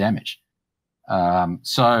lot of damage.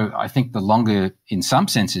 So I think the longer, in some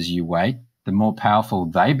senses, you wait, the more powerful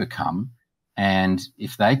they become. And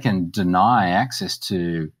if they can deny access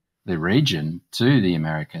to the region to the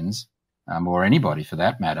Americans, or anybody for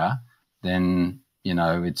that matter, then,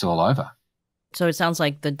 it's all over. So it sounds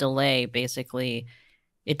like the delay, basically,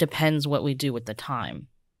 it depends what we do with the time.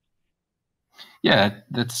 Yeah,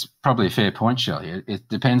 that's probably a fair point, Shelley. It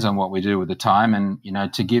depends on what we do with the time. And,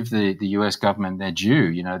 to give the US government their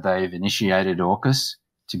due, they've initiated AUKUS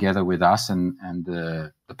together with us and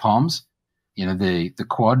the POMs. The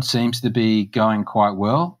Quad seems to be going quite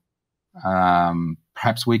well.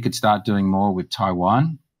 Perhaps we could start doing more with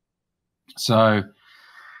Taiwan. So,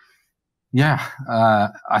 yeah,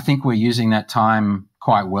 I think we're using that time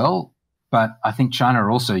quite well, but I think China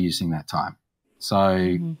are also using that time.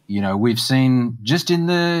 So, we've seen just in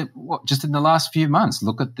the last few months,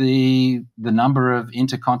 look at the number of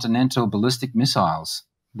intercontinental ballistic missiles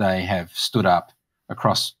they have stood up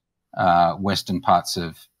across western parts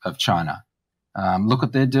of China. Look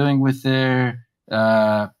what they're doing with their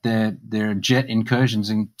jet incursions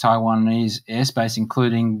in Taiwanese airspace,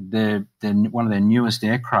 including one of their newest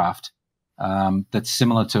aircraft that's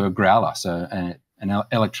similar to a Growler, so an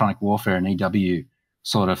electronic warfare, an EW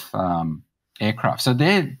sort of aircraft. So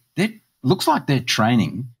they looks like they're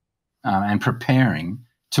training and preparing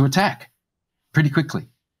to attack pretty quickly.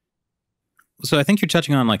 So I think you're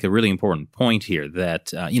touching on like a really important point here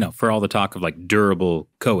that, for all the talk of like durable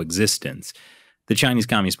coexistence, the Chinese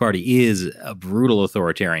Communist Party is a brutal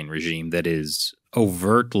authoritarian regime that is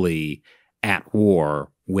overtly at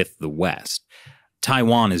war with the West.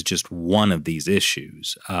 Taiwan is just one of these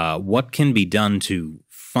issues. What can be done to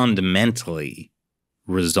fundamentally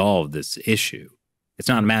resolve this issue? It's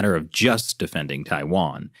not a matter of just defending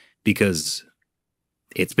Taiwan, because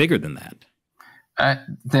it's bigger than that.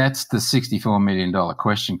 That's the $64 million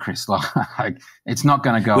question, Chris. It's not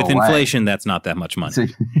going to go away. With inflation, that's not that much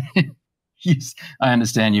money. Yes, I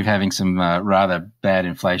understand you're having some rather bad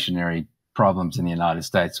inflationary problems in the United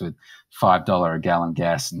States with $5 a gallon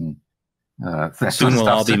gas and that soon we'll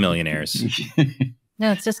all be millionaires.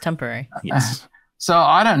 No, it's just temporary. Yes. So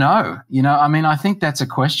I don't know. I think that's a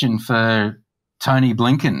question for Tony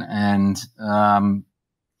Blinken and,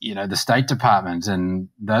 the State Department and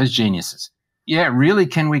those geniuses. Yeah, really,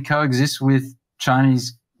 can we coexist with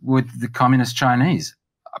the communist Chinese?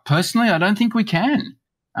 Personally, I don't think we can.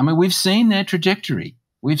 I mean, we've seen their trajectory.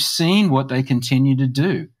 We've seen what they continue to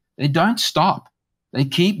do. They don't stop. They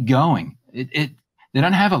keep going. They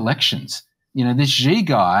don't have elections. This Xi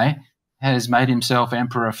guy has made himself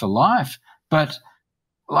emperor for life, but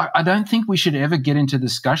I don't think we should ever get into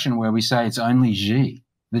discussion where we say it's only Xi,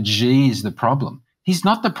 that Xi is the problem. He's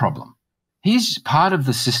not the problem. He's part of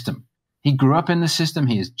the system. He grew up in the system.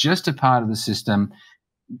 He is just a part of the system.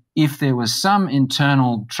 If there was some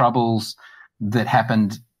internal troubles that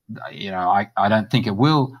happened, I don't think it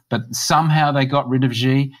will, but somehow they got rid of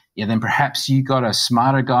Xi, then perhaps you got a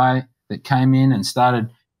smarter guy that came in and started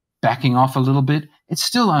backing off a little bit. It's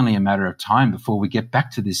still only a matter of time before we get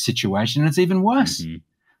back to this situation. It's even worse. Mm-hmm.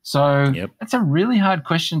 So That's a really hard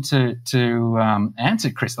question to answer,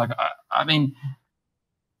 Chris. I mean,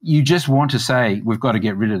 you just want to say we've got to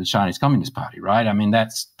get rid of the Chinese Communist Party, right? I mean,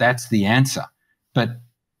 that's the answer. But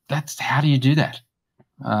how do you do that?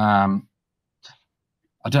 I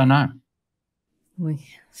don't know. We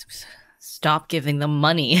stop giving them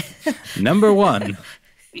money. Number one.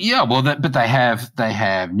 Yeah, well, but they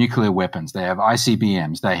have nuclear weapons. They have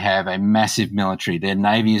ICBMs. They have a massive military. Their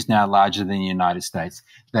navy is now larger than the United States.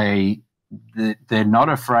 They're not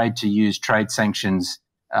afraid to use trade sanctions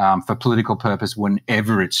for political purpose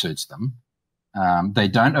whenever it suits them. They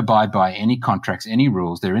don't abide by any contracts, any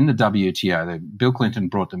rules. They're in the WTO. Bill Clinton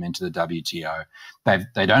brought them into the WTO.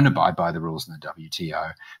 They don't abide by the rules in the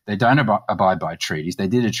WTO. They don't abide by treaties. They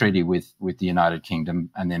did a treaty with the United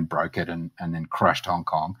Kingdom and then broke it and then crushed Hong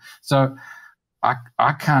Kong. So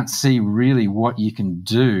I can't see really what you can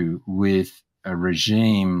do with a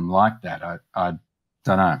regime like that. I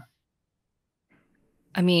don't know.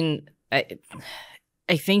 I mean, I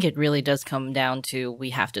think it really does come down to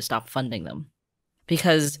we have to stop funding them.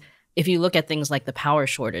 Because if you look at things like the power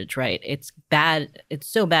shortage, right, it's bad. It's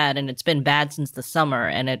so bad, and it's been bad since the summer.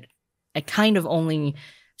 And it kind of only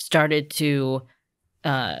started to,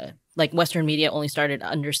 Western media only started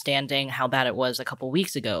understanding how bad it was a couple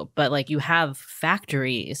weeks ago. But you have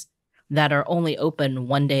factories that are only open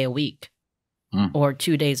 1 day a week or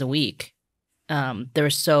 2 days a week. They're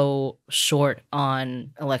so short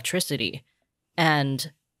on electricity.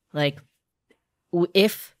 And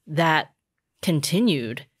if that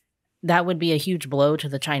continued, that would be a huge blow to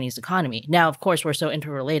the Chinese economy. Now, of course, we're so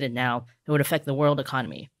interrelated now, it would affect the world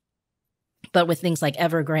economy. But with things like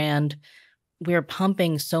Evergrande, we're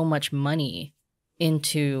pumping so much money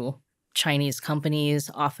into Chinese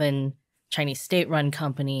companies, often Chinese state-run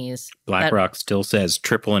companies. BlackRock still says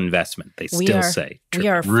triple investment. They still say triple. We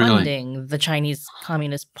are funding the Chinese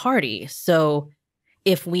Communist Party. So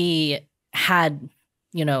if we had,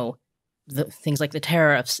 the things like the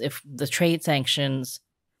tariffs, if the trade sanctions,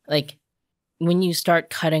 when you start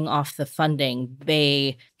cutting off the funding,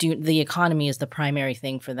 the economy is the primary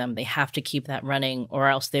thing for them. They have to keep that running, or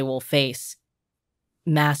else they will face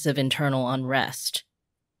massive internal unrest.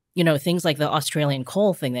 Things like the Australian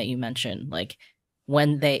coal thing that you mentioned,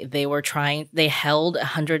 when they were trying, they held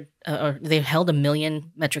 1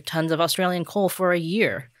 million metric tons of Australian coal for a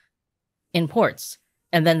year in ports.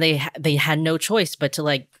 And then they had no choice but to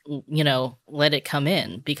let it come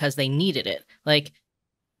in because they needed it.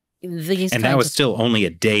 That was still only a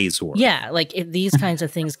day's work. Yeah, if these kinds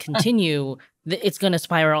of things continue, it's going to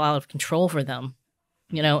spiral out of control for them.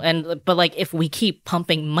 But if we keep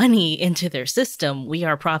pumping money into their system, we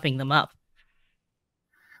are propping them up.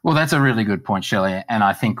 Well, that's a really good point, Shelley, and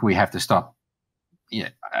I think we have to stop. Yeah,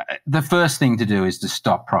 the first thing to do is to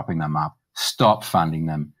stop propping them up, stop funding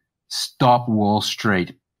them. Stop Wall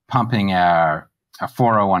Street pumping our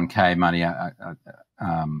 401k money.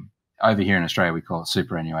 Over here in Australia, we call it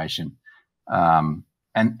superannuation. And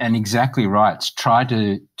exactly right. Try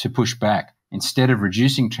to push back. Instead of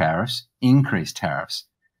reducing tariffs, increase tariffs.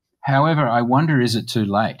 However, I wonder, is it too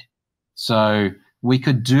late? So we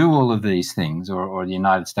could do all of these things, or the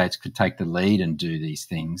United States could take the lead and do these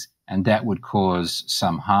things, and that would cause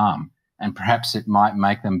some harm. And perhaps it might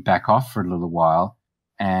make them back off for a little while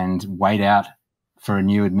and wait out for a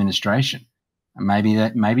new administration. Maybe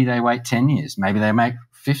they wait 10 years. Maybe they make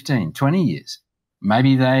 15, 20 years.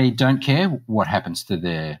 Maybe they don't care what happens to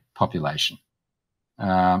their population.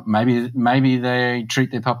 Maybe they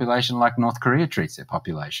treat their population like North Korea treats their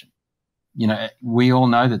population. We all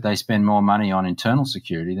know that they spend more money on internal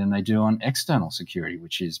security than they do on external security,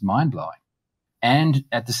 which is mind-blowing. And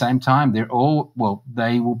at the same time, they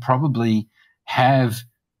will probably have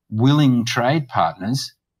willing trade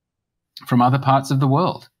partners from other parts of the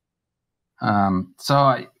world.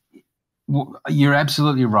 You're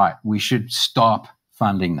absolutely right. We should stop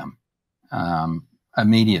funding them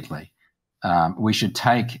immediately. We should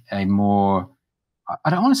take a more, I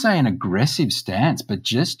don't want to say an aggressive stance, but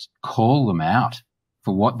just call them out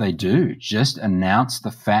for what they do. Just announce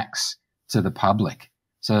the facts to the public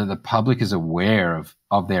so that the public is aware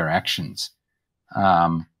of their actions.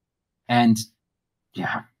 And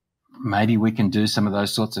yeah, maybe we can do some of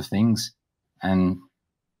those sorts of things and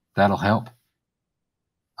that'll help.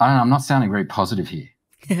 I don't know, I'm not sounding very positive here.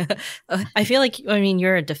 I feel like, I mean,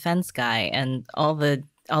 you're a defense guy, and all the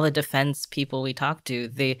defense people we talk to,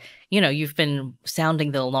 you've been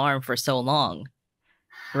sounding the alarm for so long,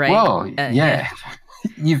 right? Well, yeah.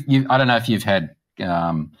 I don't know if you've had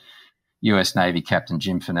U.S. Navy Captain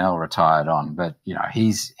Jim Fennell retired on, but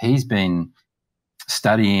he's been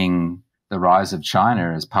studying the rise of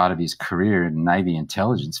China as part of his career in Navy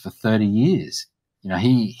intelligence for 30 years.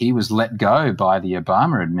 He was let go by the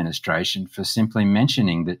Obama administration for simply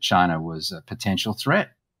mentioning that China was a potential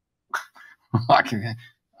threat.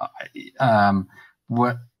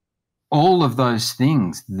 All of those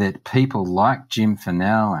things that people like Jim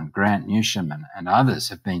Fennell and Grant Newsham and others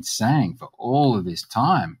have been saying for all of this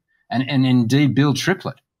time, and indeed Bill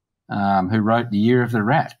Triplett, who wrote The Year of the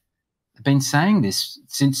Rat, have been saying this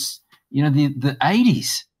since the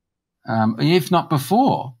 80s, if not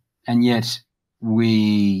before, and yet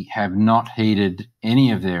we have not heeded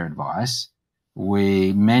any of their advice.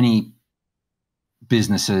 Many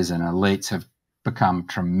businesses and elites have become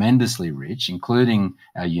tremendously rich, including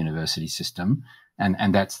our university system,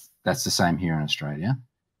 and that's the same here in Australia.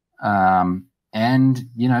 And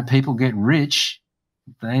people get rich,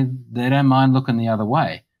 they don't mind looking the other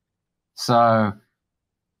way. So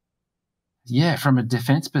yeah, from a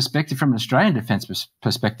defence perspective, from an Australian defence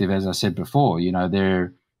perspective, as I said before, there's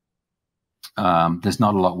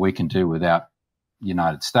not a lot we can do without the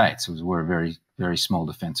United States. We're a very, very small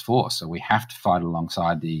defence force, so we have to fight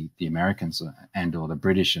alongside the Americans or the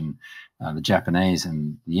British and the Japanese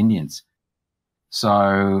and the Indians.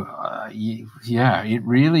 So, it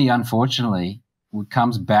really, unfortunately,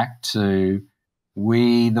 comes back to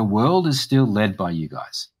the world is still led by you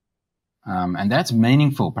guys. And that's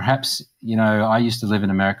meaningful. Perhaps, I used to live in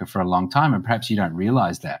America for a long time, and perhaps you don't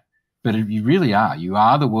realize that. But you really are. You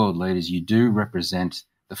are the world leaders. You do represent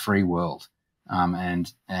the free world.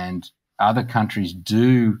 And other countries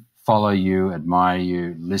do follow you, admire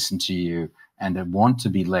you, listen to you, and want to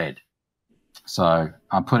be led. So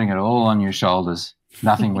I'm putting it all on your shoulders.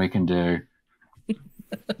 Nothing we can do.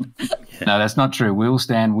 No, that's not true. We'll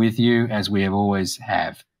stand with you as we have always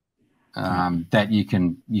have. That you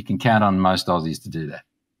can count on most Aussies to do that.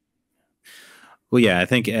 Well, yeah, I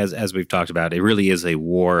think as we've talked about, it really is a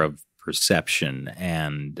war of perception.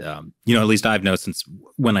 And, at least I've known since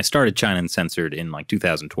when I started China Uncensored in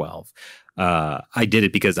 2012, I did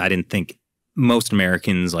it because I didn't think most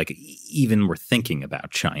Americans even were thinking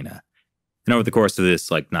about China. And over the course of this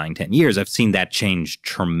 9-10 years, I've seen that change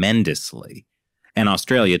tremendously. And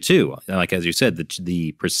Australia too, as you said,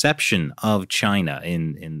 the perception of China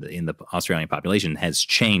in the Australian population has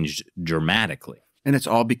changed dramatically. And it's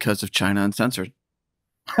all because of China Uncensored.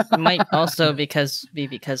 It might also be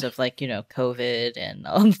because of COVID and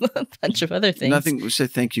a bunch of other things. Nothing. We say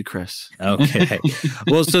thank you, Chris. Okay.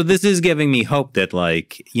 Well, so this is giving me hope that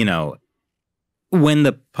when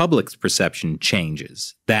the public's perception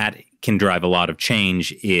changes, that can drive a lot of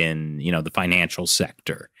change in the financial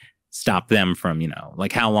sector. Stop them from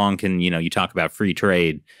how long can you talk about free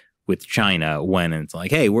trade with China when it's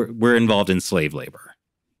hey, we're involved in slave labor.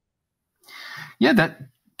 Yeah,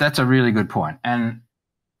 that's a really good point. And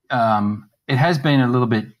it has been a little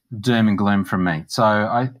bit doom and gloom from me. So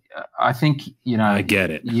I think I get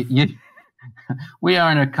it. We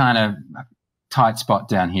are in a kind of tight spot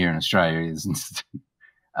down here in Australia, isn't it?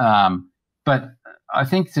 But I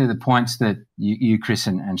think to the points that you Chris,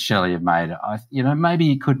 and Shelley have made,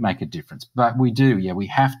 maybe it could make a difference. But we do, we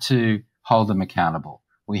have to hold them accountable.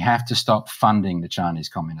 We have to stop funding the Chinese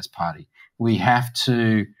Communist Party. We have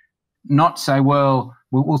to not say, well,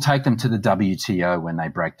 we'll take them to the WTO when they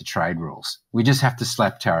break the trade rules. We just have to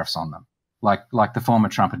slap tariffs on them, like the former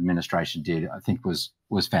Trump administration did. I think was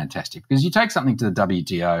fantastic, because you take something to the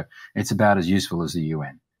WTO, it's about as useful as the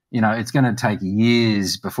UN. It's going to take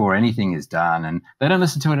years before anything is done, and they don't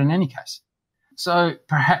listen to it in any case. So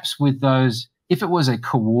perhaps with those, if it was a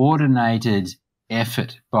coordinated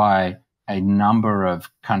effort by a number of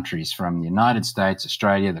countries from the United States,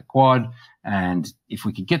 Australia, the Quad, and if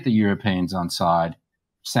we could get the Europeans on side,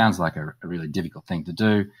 sounds like a really difficult thing to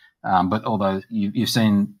do. But although you've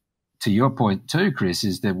seen, to your point too, Chris,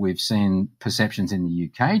 is that we've seen perceptions in the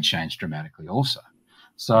UK change dramatically also.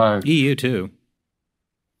 So EU too.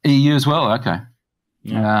 EU as well, okay.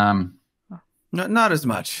 Yeah. Not as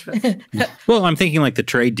much. Well, I'm thinking the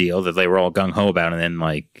trade deal that they were all gung-ho about, and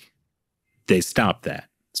then they stopped that.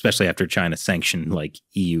 especially after China sanctioned like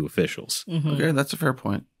EU officials. Okay, that's a fair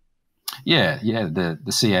point. Yeah, the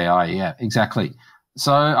CAI, yeah, exactly.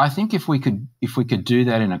 So I think if we could do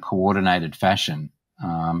that in a coordinated fashion,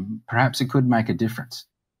 perhaps it could make a difference.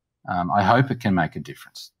 I hope it can make a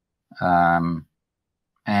difference. And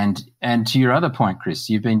to your other point, Chris,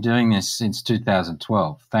 you've been doing this since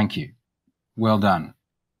 2012. Thank you. Well done.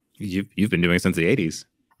 You've been doing it since the 80s.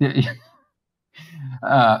 Yeah.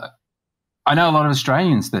 I know a lot of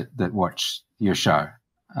Australians that watch your show.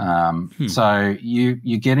 So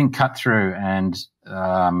you're getting cut through, and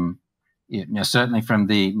certainly from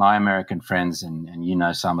my American friends, and you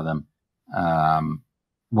know some of them,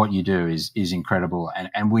 what you do is incredible,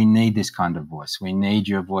 and we need this kind of voice. We need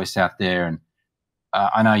your voice out there, and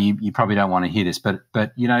I know you probably don't want to hear this, but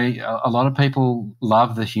you know, a lot of people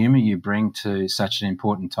love the humour you bring to such an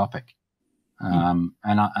important topic, and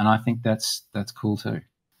I think that's cool too.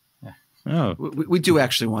 Yeah. Oh, we do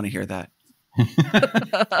actually want to hear that.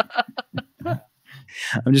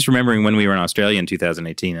 I'm just remembering when we were in Australia in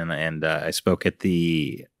 2018, and I spoke at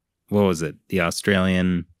the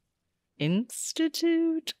Australian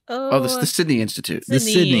Institute. The Sydney Institute. The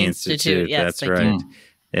Sydney Institute. Yes, that's right.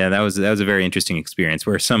 Yeah, that was a very interesting experience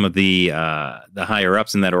where some of the higher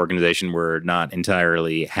ups in that organization were not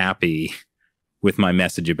entirely happy with my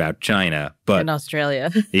message about China, but in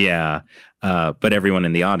Australia. Yeah, but everyone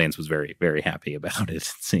in the audience was very, very happy about it. It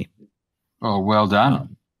seemed. Oh, well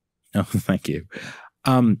done. Thank you.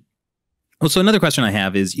 Well, so another question I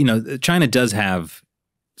have is, China does have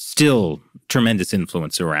still tremendous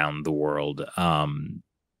influence around the world.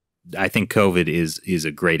 I think COVID is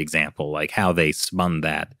a great example, like how they spun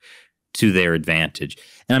that to their advantage.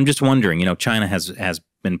 And I'm just wondering, China has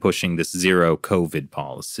been pushing this zero COVID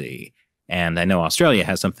policy, and I know Australia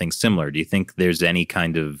has something similar. Do you think there's any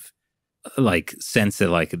kind of sense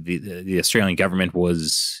that the Australian government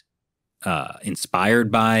was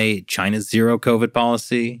inspired by China's zero COVID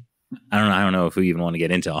policy? I don't know if we even want to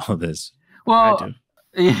get into all of this. Well,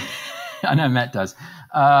 I know Matt does.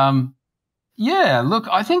 Yeah, look,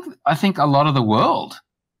 I think a lot of the world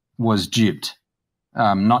was duped,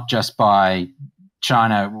 not just by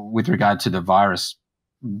China with regard to the virus,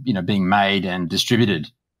 being made and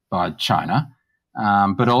distributed by China,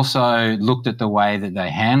 but also looked at the way that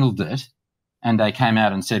they handled it, and they came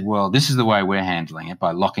out and said, well, this is the way we're handling it,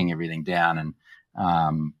 by locking everything down. And,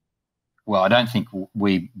 I don't think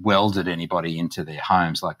we welded anybody into their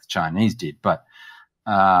homes like the Chinese did, but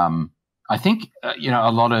I think,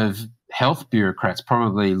 a lot of health bureaucrats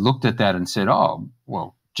probably looked at that and said, oh,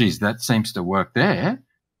 well, geez, that seems to work there.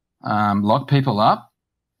 Lock people up,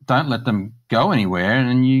 don't let them go anywhere,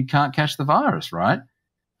 and you can't catch the virus, right?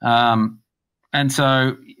 And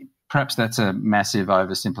so perhaps that's a massive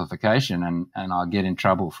oversimplification, and I'll get in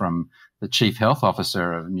trouble from the Chief Health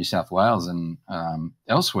Officer of New South Wales and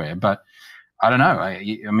elsewhere. But I don't know.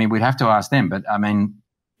 I mean, we'd have to ask them. But I mean,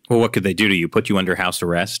 well, what could they do to you? Put you under house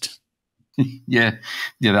arrest? Yeah.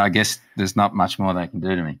 I guess there's not much more they can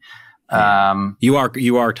do to me.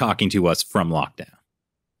 You are talking to us from lockdown.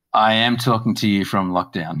 I am talking to you from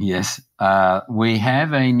lockdown. Yes. We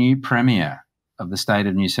have a new premier of the state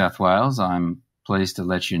of New South Wales. I'm pleased to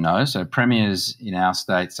let you know. So premiers in our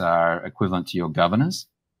states are equivalent to your governors.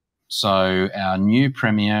 So our new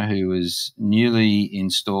premier, who was newly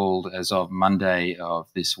installed as of Monday of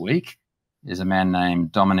this week, is a man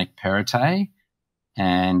named Dominic Perrottet,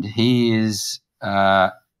 and he is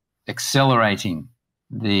accelerating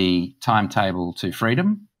the timetable to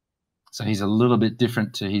freedom. So he's a little bit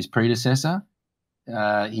different to his predecessor.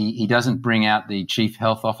 He doesn't bring out the chief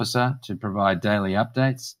health officer to provide daily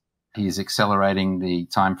updates. He is accelerating the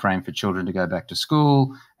time frame for children to go back to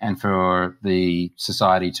school, and for the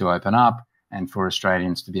society to open up, and for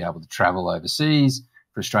Australians to be able to travel overseas,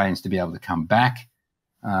 for Australians to be able to come back.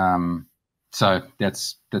 So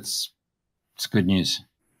that's good news.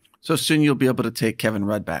 So soon you'll be able to take Kevin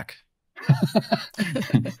Rudd back.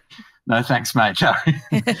 No, thanks, mate.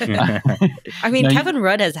 I mean, Kevin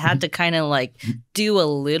Rudd has had to kind of do a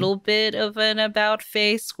little bit of an about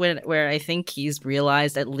face where I think he's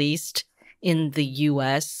realized, at least in the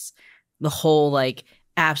US, the whole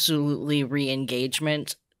absolutely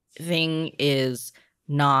re-engagement thing is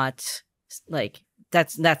not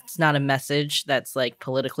that's not a message that's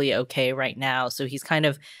politically okay right now. So he's kind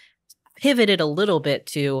of pivoted a little bit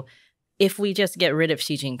to, if we just get rid of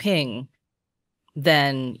Xi Jinping,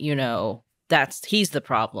 then, he's the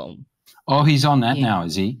problem. Oh, he's on that now,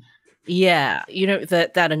 is he? Yeah.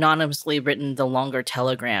 That anonymously written The Longer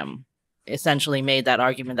Telegram essentially made that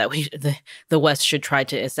argument that the West should try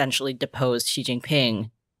to essentially depose Xi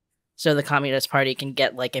Jinping so the Communist Party can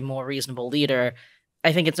get a more reasonable leader.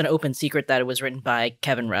 I think it's an open secret that it was written by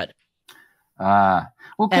Kevin Rudd. Well,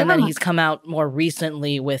 and then he's come out more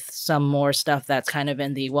recently with some more stuff that's kind of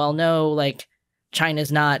in the, well, no, like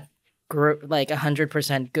China's not like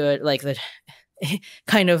 100% good, like the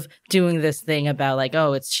kind of doing this thing about like,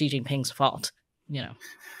 oh, it's Xi Jinping's fault, you know.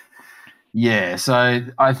 Yeah, so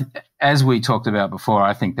as we talked about before,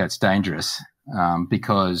 I think that's dangerous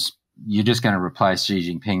because you're just going to replace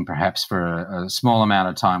Xi Jinping perhaps for a small amount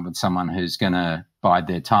of time with someone who's going to bide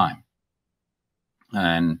their time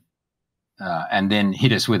and then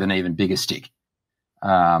hit us with an even bigger stick.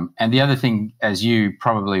 And the other thing, as you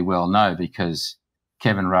probably well know, because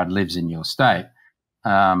Kevin Rudd lives in your state,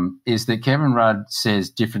 is that Kevin Rudd says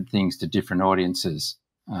different things to different audiences,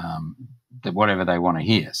 that whatever they want to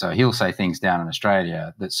hear. So he'll say things down in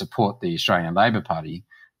Australia that support the Australian Labor Party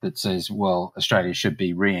that says, well, Australia should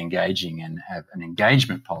be re-engaging and have an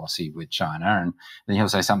engagement policy with China. And then he'll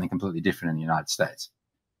say something completely different in the United States.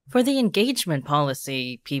 For the engagement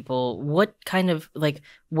policy people, what kind of, like,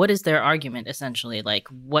 what is their argument essentially? Like,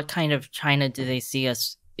 what kind of China do they see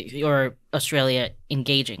us or Australia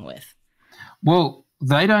engaging with? Well,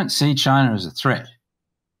 they don't see China as a threat.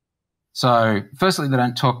 So firstly, they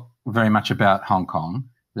don't talk very much about Hong Kong.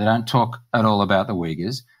 They don't talk at all about the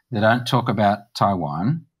Uyghurs. They don't talk about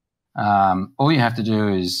Taiwan. All you have to do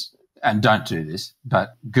is, and don't do this,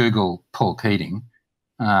 but Google Paul Keating.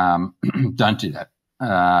 Don't do that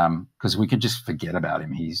because we can just forget about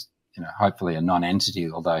him. He's, hopefully a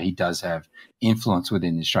non-entity, although he does have influence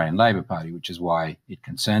within the Australian Labor Party, which is why it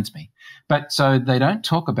concerns me. But so they don't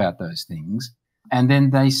talk about those things. And then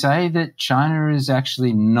they say that China is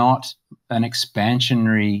actually not an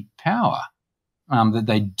expansionary power, that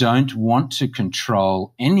they don't want to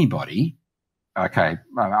control anybody. Okay,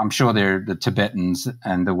 I'm sure the Tibetans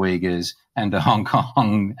and the Uyghurs and the Hong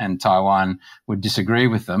Kong and Taiwan would disagree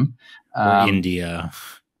with them. Or India.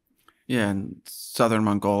 Yeah, and Southern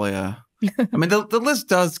Mongolia. I mean, the list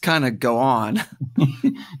does kind of go on.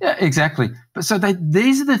 Yeah, exactly. But so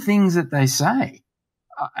these are the things that they say.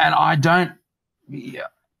 And I don't,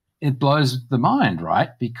 it blows the mind, right?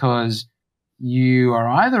 Because you are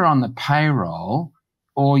either on the payroll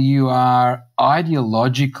or you are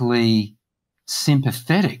ideologically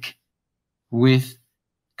sympathetic with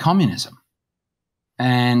communism.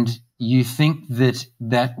 And you think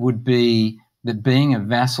that would be that being a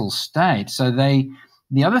vassal state. So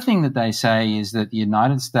the other thing that they say is that the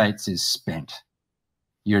United States is spent.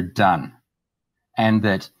 You're done. And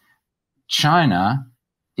that China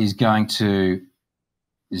is there's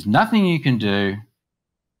nothing you can do.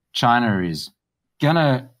 China is going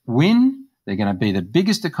to win. They're going to be the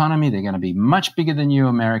biggest economy. They're going to be much bigger than you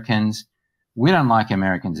Americans. We don't like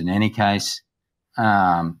Americans in any case.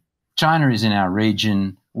 China is in our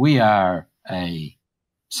region. We are a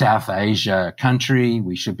South Asia country.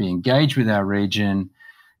 We should be engaged with our region.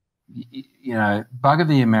 Bugger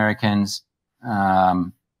the Americans.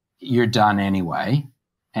 You're done anyway,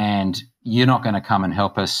 and you're not going to come and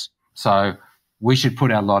help us. So we should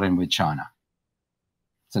put our lot in with China.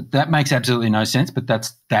 So that makes absolutely no sense, but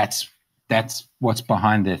that's what's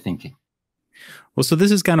behind their thinking. Well, so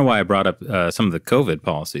this is kind of why I brought up some of the COVID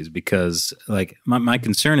policies, because like my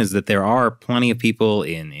concern is that there are plenty of people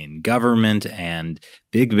in government and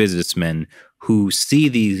big businessmen who see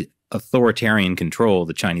the authoritarian control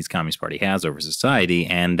the Chinese Communist Party has over society,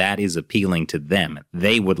 and that is appealing to them.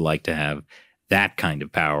 They would like to have that kind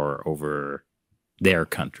of power over their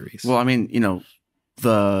countries. Well, I mean,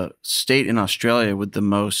 the state in Australia with the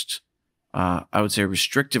most, I would say,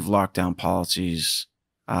 restrictive lockdown policies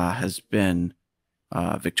has been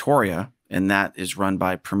Victoria, and that is run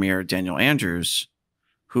by Premier Daniel Andrews,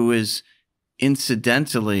 who is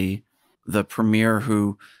incidentally the premier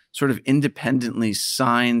who sort of independently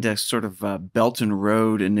signed a sort of Belt and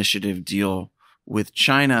Road Initiative deal with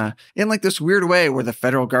China in like this weird way where the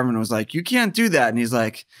federal government was like, you can't do that. And he's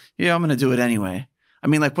like, yeah, I'm going to do it anyway. I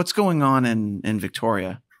mean, like, what's going on in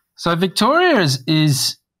Victoria? So Victoria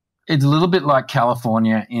is it's a little bit like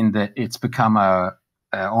California in that it's become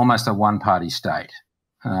almost a one-party state.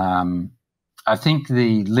 I think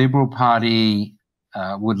the Liberal Party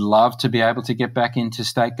would love to be able to get back into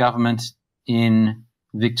state government in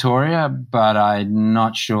Victoria, but I'm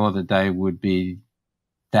not sure that they would be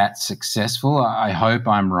that successful. I hope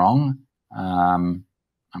I'm wrong.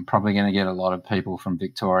 I'm probably going to get a lot of people from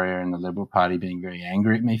Victoria and the Liberal Party being very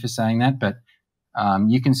angry at me for saying that, but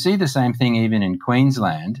you can see the same thing even in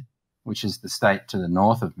Queensland, which is the state to the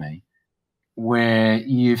north of me, where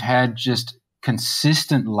you've had just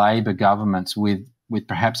consistent Labor governments with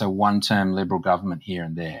perhaps a one-term Liberal government here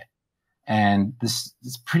and there. And this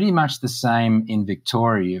is pretty much the same in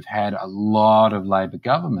Victoria. You've had a lot of Labor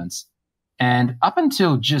governments. And up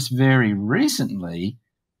until just very recently,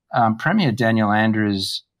 Premier Daniel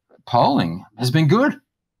Andrews' polling has been good.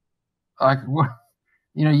 Like,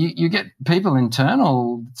 you know, you get people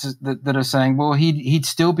internal that are saying, well, he'd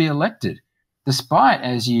still be elected, despite,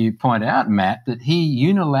 as you point out, Matt, that he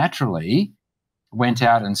unilaterally went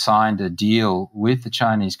out and signed a deal with the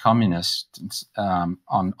Chinese Communists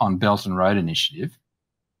on Belt and Road Initiative,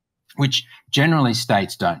 which generally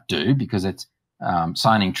states don't do, because it's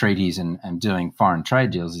signing treaties and doing foreign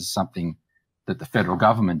trade deals is something that the federal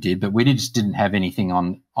government did, but we just didn't have anything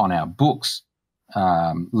on our books,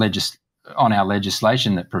 on our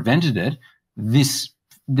legislation that prevented it. This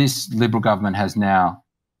Liberal government has now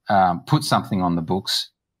put something on the books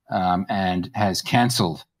and has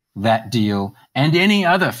cancelled that deal and any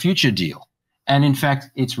other future deal. And in fact,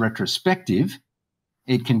 it's retrospective.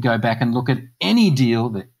 It can go back and look at any deal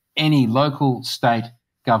that any local state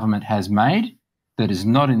government has made that is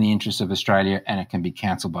not in the interest of Australia, and it can be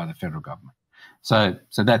cancelled by the federal government. So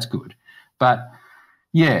that's good. But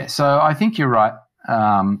yeah, so I think you're right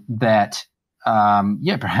that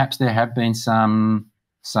perhaps there have been some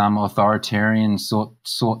authoritarian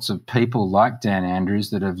sorts of people like Dan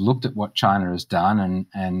Andrews that have looked at what China has done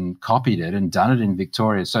and copied it and done it in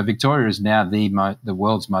Victoria. So Victoria is now the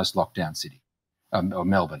world's most locked down city, or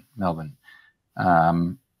Melbourne,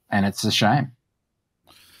 and it's a shame.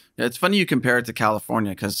 Yeah, it's funny you compare it to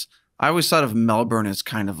California, because I always thought of Melbourne as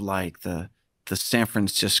kind of like the San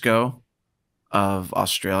Francisco of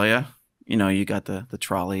Australia. You know, you got the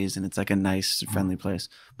trolleys, and it's like a nice, friendly place.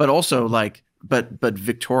 But also like, but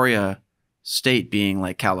Victoria State being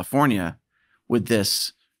like California, with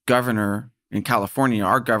this governor in California,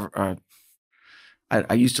 our governor.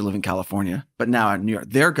 I used to live in California, but now in New York,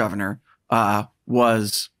 their governor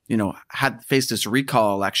was, you know, had faced this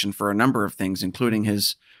recall election for a number of things, including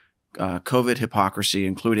his COVID hypocrisy,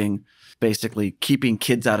 including basically keeping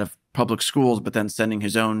kids out of public schools, but then sending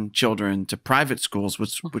his own children to private schools,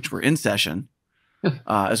 which were in session,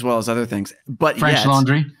 as well as other things. But French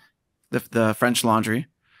laundry, the French laundry,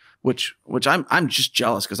 which I'm just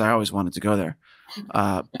jealous, because I always wanted to go there.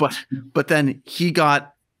 But then he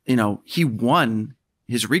got, you know, he won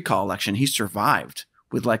his recall election. He survived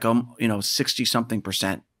with like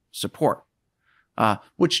 60-something% support,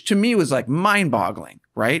 which to me was like mind-boggling,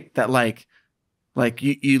 right? That like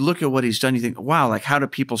you look at what he's done, you think, wow, like how do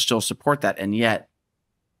people still support that? And yet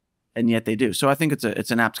they do. So I think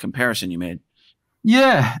it's an apt comparison you made.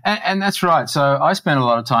 Yeah, and that's right. So I spent a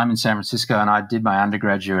lot of time in San Francisco, and I did my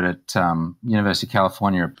undergraduate at University of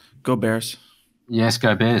California. Go Bears. Yes,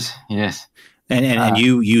 go Bears. Yes. And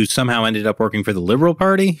you somehow ended up working for the Liberal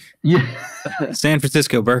Party? Yeah. San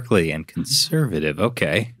Francisco, Berkeley, and conservative.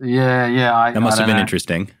 Okay. Yeah. That must have been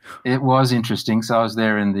interesting. It was interesting. So I was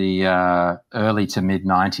there in the early to mid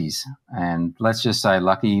 90s, and let's just say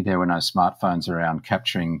lucky there were no smartphones around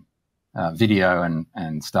capturing video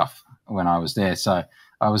and stuff when I was there. So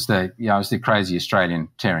I was the crazy Australian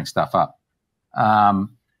tearing stuff up.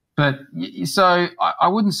 But so I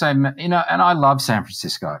wouldn't say, you know, and I love San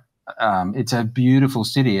Francisco. It's a beautiful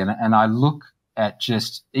city, and I look at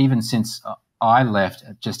just, even since I left,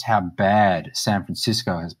 at just how bad San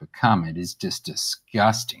Francisco has become. It is just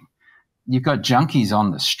disgusting. You've got junkies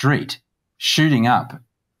on the street shooting up.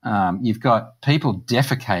 You've got people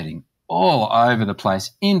defecating all over the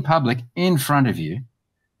place in public in front of you.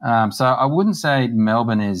 So I wouldn't say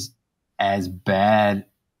Melbourne is as bad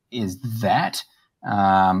as that.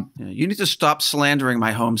 You need to stop slandering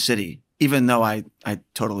my home city, even though I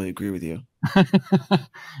totally agree with you.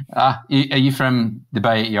 Are you from the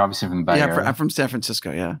Bay? You're obviously from the Bay Area. Yeah, I'm from San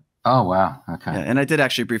Francisco, yeah. Oh, wow. Okay. Yeah, and I did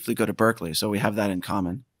actually briefly go to Berkeley, so we have that in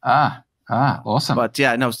common. Awesome. But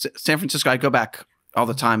yeah, no, San Francisco, I go back all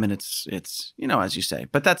the time, and it's you know, as you say.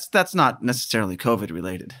 But that's not necessarily COVID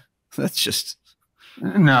related. That's just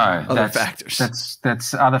other factors.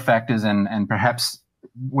 That's other factors, and perhaps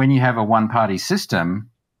when you have a one-party system,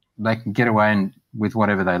 they can get away with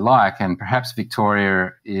whatever they like, and perhaps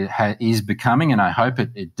Victoria is becoming, and I hope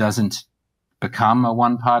it doesn't become a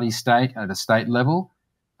one-party state at a state level.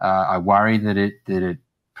 I worry that it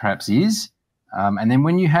perhaps is. And then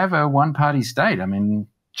when you have a one-party state, I mean,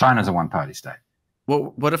 China's a one-party state.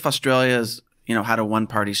 Well, what if Australia's, you know, had a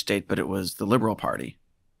one-party state, but it was the Liberal Party?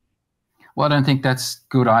 Well, I don't think that's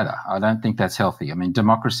good either. I don't think that's healthy. I mean,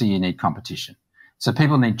 democracy, you need competition. So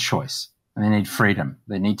people need choice, and they need freedom.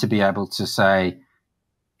 They need to be able to say,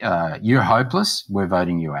 you're hopeless, we're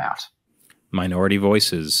voting you out. Minority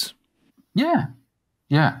voices. Yeah.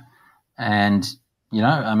 And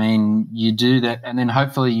I mean, you do that, and then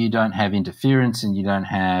hopefully you don't have interference and you don't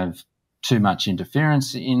have too much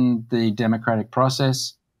interference in the democratic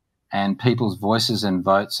process, and people's voices and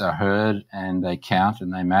votes are heard and they count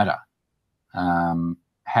and they matter.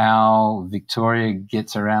 How Victoria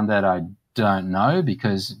gets around that, I don't know,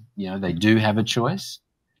 because, they do have a choice.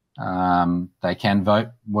 They can vote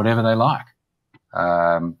whatever they like,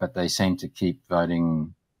 but they seem to keep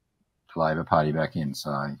voting the Labor Party back in.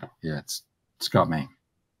 So, yeah, it's got me.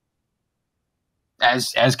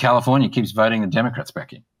 As California keeps voting the Democrats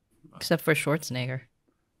back in. Except for Schwarzenegger.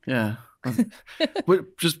 Yeah.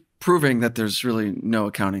 Just proving that there's really no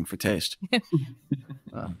accounting for taste.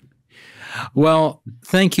 Well,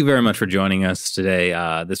 thank you very much for joining us today.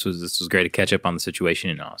 This was great to catch up on the situation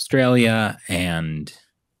in Australia and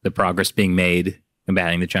the progress being made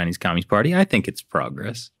combating the Chinese Communist Party. I think it's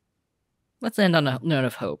progress. Let's end on a note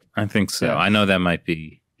of hope. I think so. Yeah. I know that might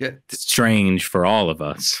be strange for all of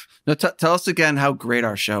us. No, tell us again how great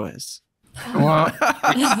our show is. Well,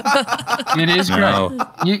 it is great. No.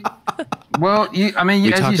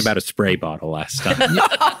 We talked about a spray bottle last time.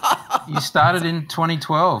 You started in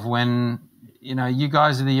 2012 when, you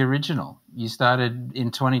guys are the original. You started in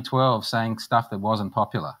 2012 saying stuff that wasn't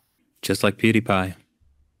popular. Just like PewDiePie.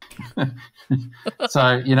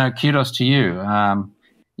 So, kudos to you.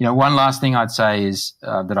 One last thing I'd say is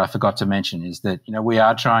that I forgot to mention is that, we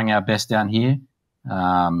are trying our best down here.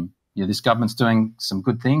 This government's doing some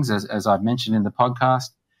good things, as I've mentioned in the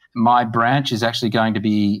podcast. My branch is actually going to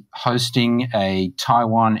be hosting a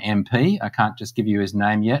Taiwan MP. I can't just give you his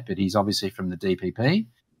name yet, but he's obviously from the DPP.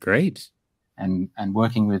 Great. And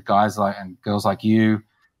working with guys and girls like you,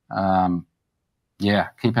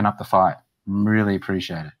 keeping up the fight. Really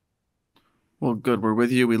appreciate it. Well, good. We're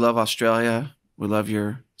with you. We love Australia. We love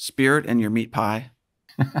your spirit and your meat pie.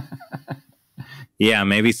 Yeah,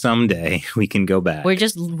 maybe someday we can go back. We're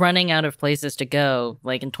just running out of places to go.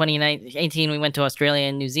 Like in 2018, we went to Australia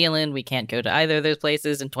and New Zealand. We can't go to either of those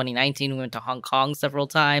places. In 2019, we went to Hong Kong several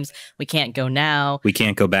times. We can't go now. We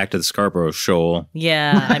can't go back to the Scarborough Shoal.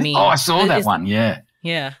 Yeah, I mean... Oh, I saw that one, yeah.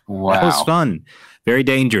 Yeah. Wow. That was fun. Very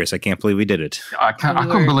dangerous. I can't believe we did it. I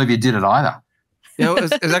couldn't believe you did it either. Yeah,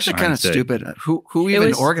 it was actually kind of stupid. Who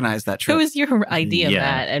even organized that trip? It was your idea,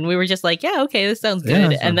 Matt, and we were just like, "Yeah, okay, this sounds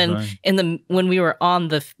good." And then when we were on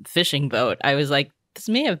the fishing boat, I was like, "This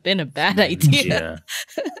may have been a bad idea."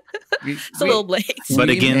 Yeah. It's a little late. But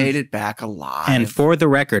we again, made it back alive. And for the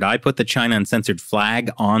record, I put the China Uncensored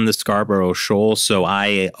flag on the Scarborough Shoal, so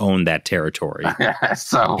I own that territory.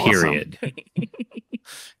 So period. Awesome.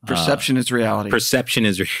 Perception is reality. Perception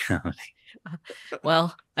is reality.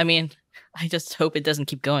 Well, I mean, I just hope it doesn't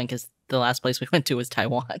keep going because the last place we went to was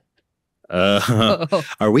Taiwan.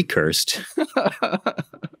 Are we cursed?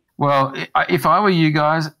 Well, if I were you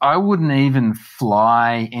guys, I wouldn't even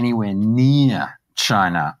fly anywhere near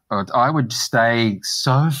China. I would stay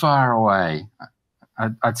so far away.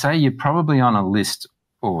 I'd say you're probably on a list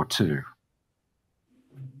or two.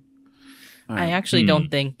 I actually don't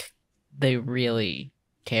think they really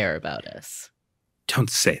care about us. Don't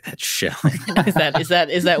say that, Shelley. Is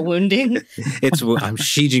that wounding?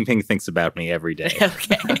 Xi Jinping thinks about me every day.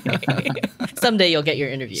 Okay. Someday you'll get your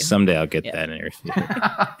interview. Someday I'll get that interview.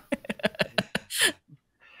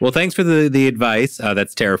 Well, thanks for the advice.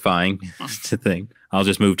 That's terrifying to think. I'll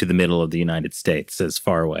just move to the middle of the United States, as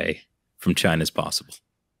far away from China as possible.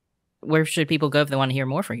 Where should people go if they want to hear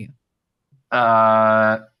more from you?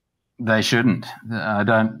 They shouldn't. I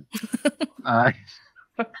don't.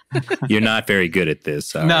 You're not very good at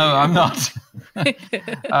this. No, I'm not.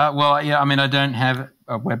 Well, yeah, I mean, I don't have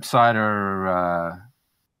a website or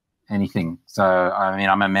anything. So, I mean,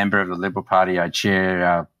 I'm a member of the Liberal Party. I chair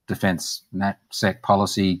our defence NatSec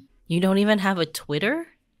policy. You don't even have a Twitter?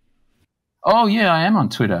 Oh, yeah, I am on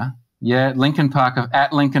Twitter. Yeah, Lincoln Parker,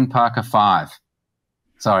 at Lincoln Parker 5.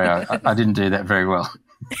 Sorry, I didn't do that very well.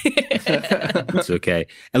 It's okay.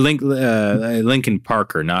 Lincoln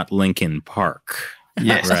Parker, not Lincoln Park.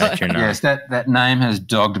 Yes, right. You're not. Yes, that name has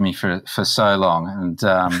dogged me for so long, and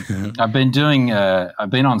I've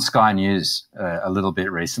been on Sky News a little bit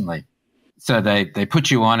recently. So they put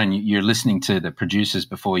you on, and you're listening to the producers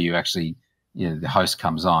before you actually, the host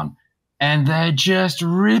comes on, and they're just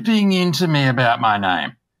ripping into me about my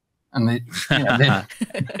name, and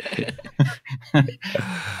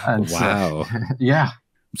wow, yeah.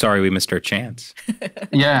 Sorry we missed our chance.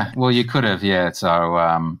 Yeah, well, you could have, yeah. So,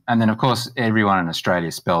 and then, of course, everyone in Australia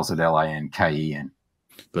spells it Linken.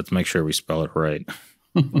 Let's make sure we spell it right.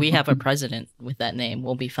 We have a president with that name.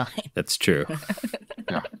 We'll be fine. That's true.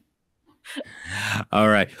 Yeah. All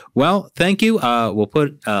right. Well, thank you. We'll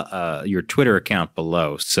put your Twitter account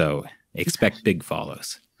below, so Expect big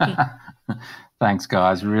follows. Thanks,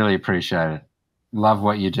 guys. Really appreciate it. Love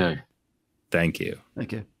what you do. Thank you.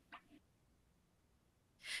 Thank you.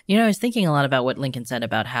 You know, I was thinking a lot about what Lincoln said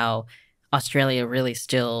about how Australia really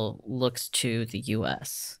still looks to the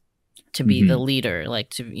U.S. to be the leader, like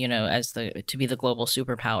to, you know, to be the global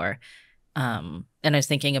superpower. And I was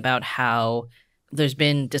thinking about how there's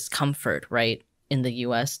been discomfort, right, in the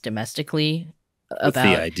U.S. domestically with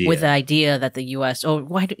the idea that the U.S.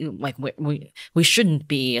 we shouldn't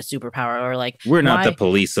be a superpower, or like we're not the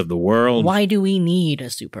police of the world. Why do we need a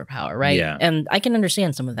superpower, right? Yeah. And I can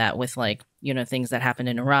understand some of that with, like, you know, things that happened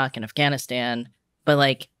in Iraq and Afghanistan, but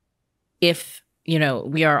like, if, you know,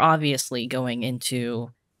 we are obviously going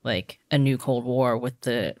into like a new Cold War with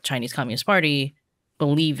the Chinese Communist Party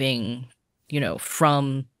believing, you know,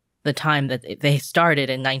 from the time that they started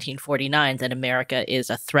in 1949 that America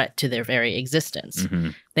is a threat to their very existence.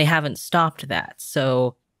 They haven't stopped that.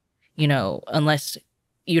 So, you know, unless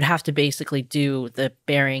you'd have to basically do the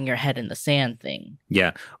burying your head in the sand thing.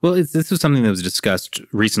 Yeah. Well, this was something that was discussed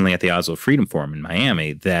recently at the Oslo Freedom Forum in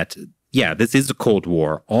Miami, that, yeah, this is a Cold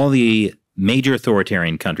War. All the major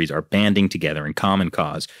authoritarian countries are banding together in common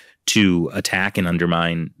cause to attack and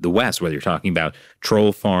undermine the West, whether you're talking about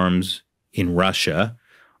troll farms in Russia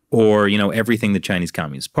or, you know, everything the Chinese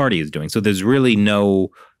Communist Party is doing. So there's really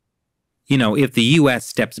no, you know, if the U.S.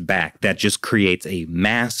 steps back, that just creates a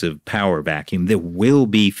massive power vacuum that will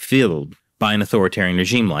be filled by an authoritarian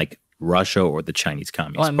regime like Russia or the Chinese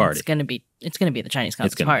Communist Party. It's going to be the Chinese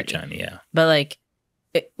Communist Party. It's going to be China, yeah. But like,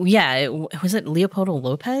 was it Leopoldo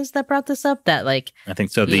Lopez that brought this up? That like, I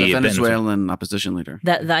think so. The Venezuelan opposition leader.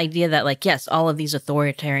 That the idea that like, yes, all of these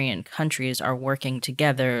authoritarian countries are working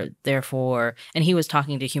together. Therefore, and he was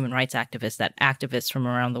talking to human rights activists, that activists from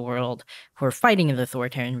around the world who are fighting the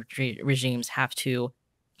authoritarian regimes have to,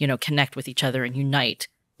 you know, connect with each other and unite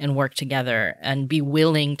and work together and be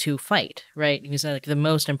willing to fight. Right? He was like, the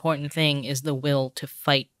most important thing is the will to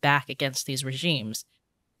fight back against these regimes.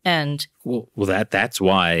 And well, that's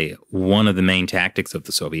why one of the main tactics of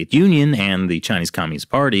the Soviet Union and the Chinese Communist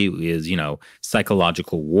Party is, you know,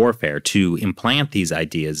 psychological warfare, to implant these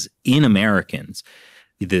ideas in Americans.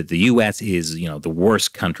 The U.S. is, you know, the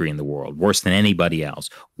worst country in the world, worse than anybody else.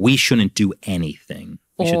 We shouldn't do anything.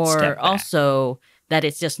 We should step back. Also that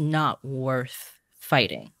it's just not worth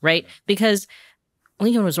fighting, right? Because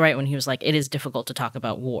Lincoln was right when he was like, it is difficult to talk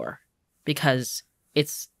about war because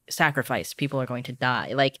it's sacrifice. People are going to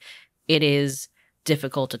die. Like, it is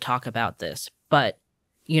difficult to talk about this. But,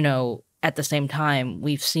 you know, at the same time,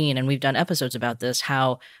 we've seen, and we've done episodes about this,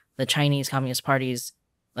 how the Chinese Communist Party's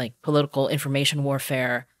like political information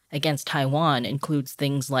warfare against Taiwan includes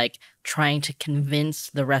things like trying to convince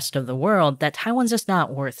the rest of the world that Taiwan's just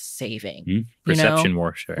not worth saving. Perception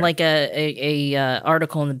warfare. Like a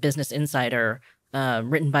article in the Business Insider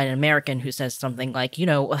written by an American who says something like, you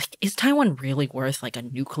know, like, is Taiwan really worth like a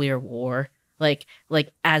nuclear war? Like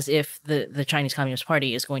as if the Chinese Communist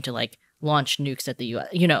Party is going to like launch nukes at the U.S.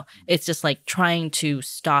 You know, it's just like trying to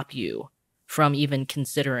stop you from even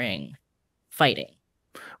considering fighting.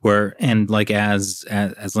 And like as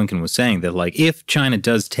Lincoln was saying, that like if China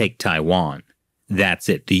does take Taiwan, that's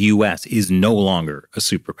it. The U.S. is no longer a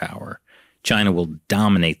superpower. China will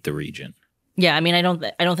dominate the region. Yeah, I mean, I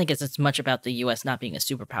don't think it's as much about the U.S. not being a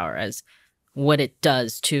superpower as what it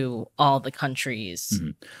does to all the countries.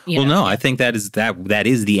 I think that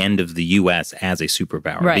is the end of the U.S. as a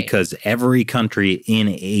superpower, right? Because every country in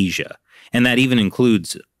Asia, and that even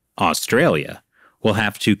includes Australia, will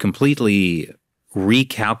have to completely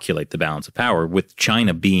recalculate the balance of power, with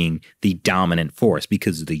China being the dominant force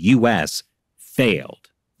because the U.S. failed.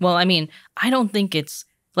 Well, I mean, I don't think it's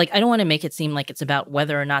like, I don't want to make it seem like it's about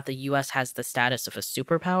whether or not the U.S. has the status of a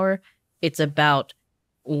superpower. It's about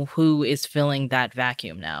who is filling that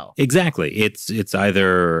vacuum now. Exactly. It's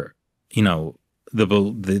either, you know,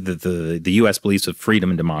 the U.S. beliefs of freedom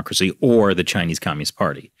and democracy or the Chinese Communist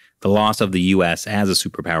Party. The loss of the U.S. as a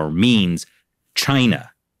superpower means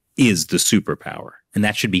China is the superpower, and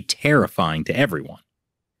that should be terrifying to everyone.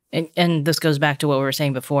 And this goes back to what we were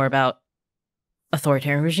saying before about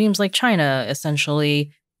authoritarian regimes like China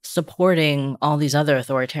essentially supporting all these other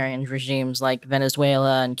authoritarian regimes like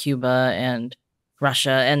Venezuela and Cuba and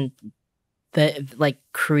Russia, and like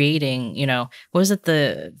creating, you know, what was it?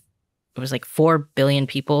 It was like 4 billion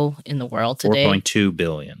people in the world today. 4.2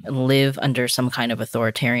 billion live under some kind of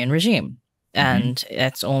authoritarian regime, and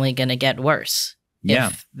it's only going to get worse.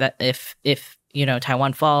 Yeah. If you know,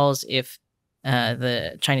 Taiwan falls, if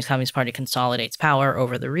the Chinese Communist Party consolidates power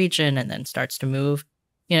over the region and then starts to move,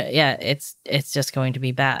 you know, yeah, it's just going to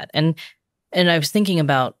be bad. And And I was thinking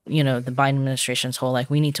about, the Biden administration's whole, like,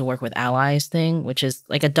 we need to work with allies thing, which is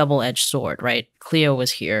like a double-edged sword, right? Cleo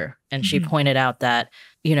was here, and she pointed out that,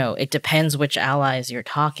 it depends which allies you're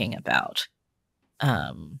talking about.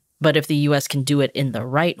 But if the U.S. can do it in the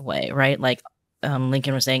right way, right? Like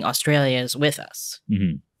Lincoln was saying, Australia is with us.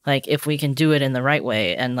 Like, if we can do it in the right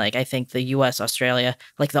way, and like, I think the U.S., Australia,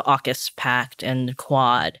 like the AUKUS Pact and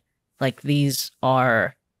Quad, like these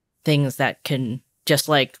are things that can, just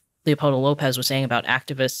like Leopoldo Lopez was saying about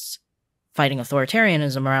activists fighting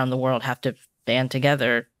authoritarianism around the world, have to band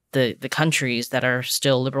together. The countries that are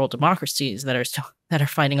still liberal democracies that are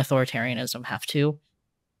fighting authoritarianism have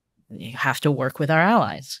to work with our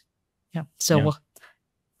allies. Yeah. So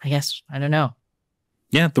I guess, I don't know.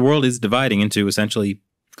 Yeah, the world is dividing into essentially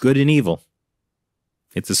good and evil.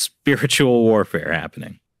 It's a spiritual warfare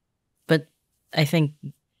happening. But I think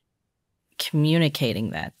communicating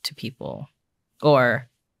that to people, or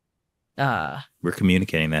we're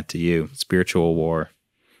communicating that to you. Spiritual war,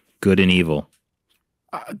 good and evil.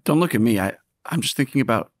 Don't look at me. I'm just thinking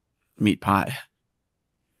about meat pie.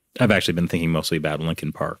 I've actually been thinking mostly about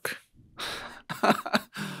Lincoln Park.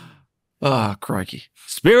 Oh, crikey.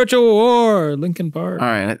 Spiritual war, Lincoln Park. All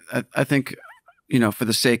right. I think, for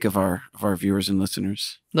the sake of our viewers and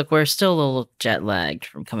listeners. Look, we're still a little jet lagged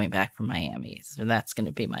from coming back from Miami. So that's going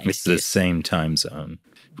to be my excuse. It's the same time zone.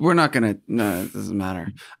 We're not going to, no, it doesn't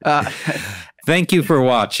matter. Thank you for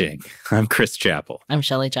watching. I'm Chris Chappell. I'm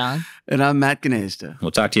Shelley John. And I'm Matt Gnezda.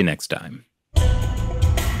 We'll talk to you next time.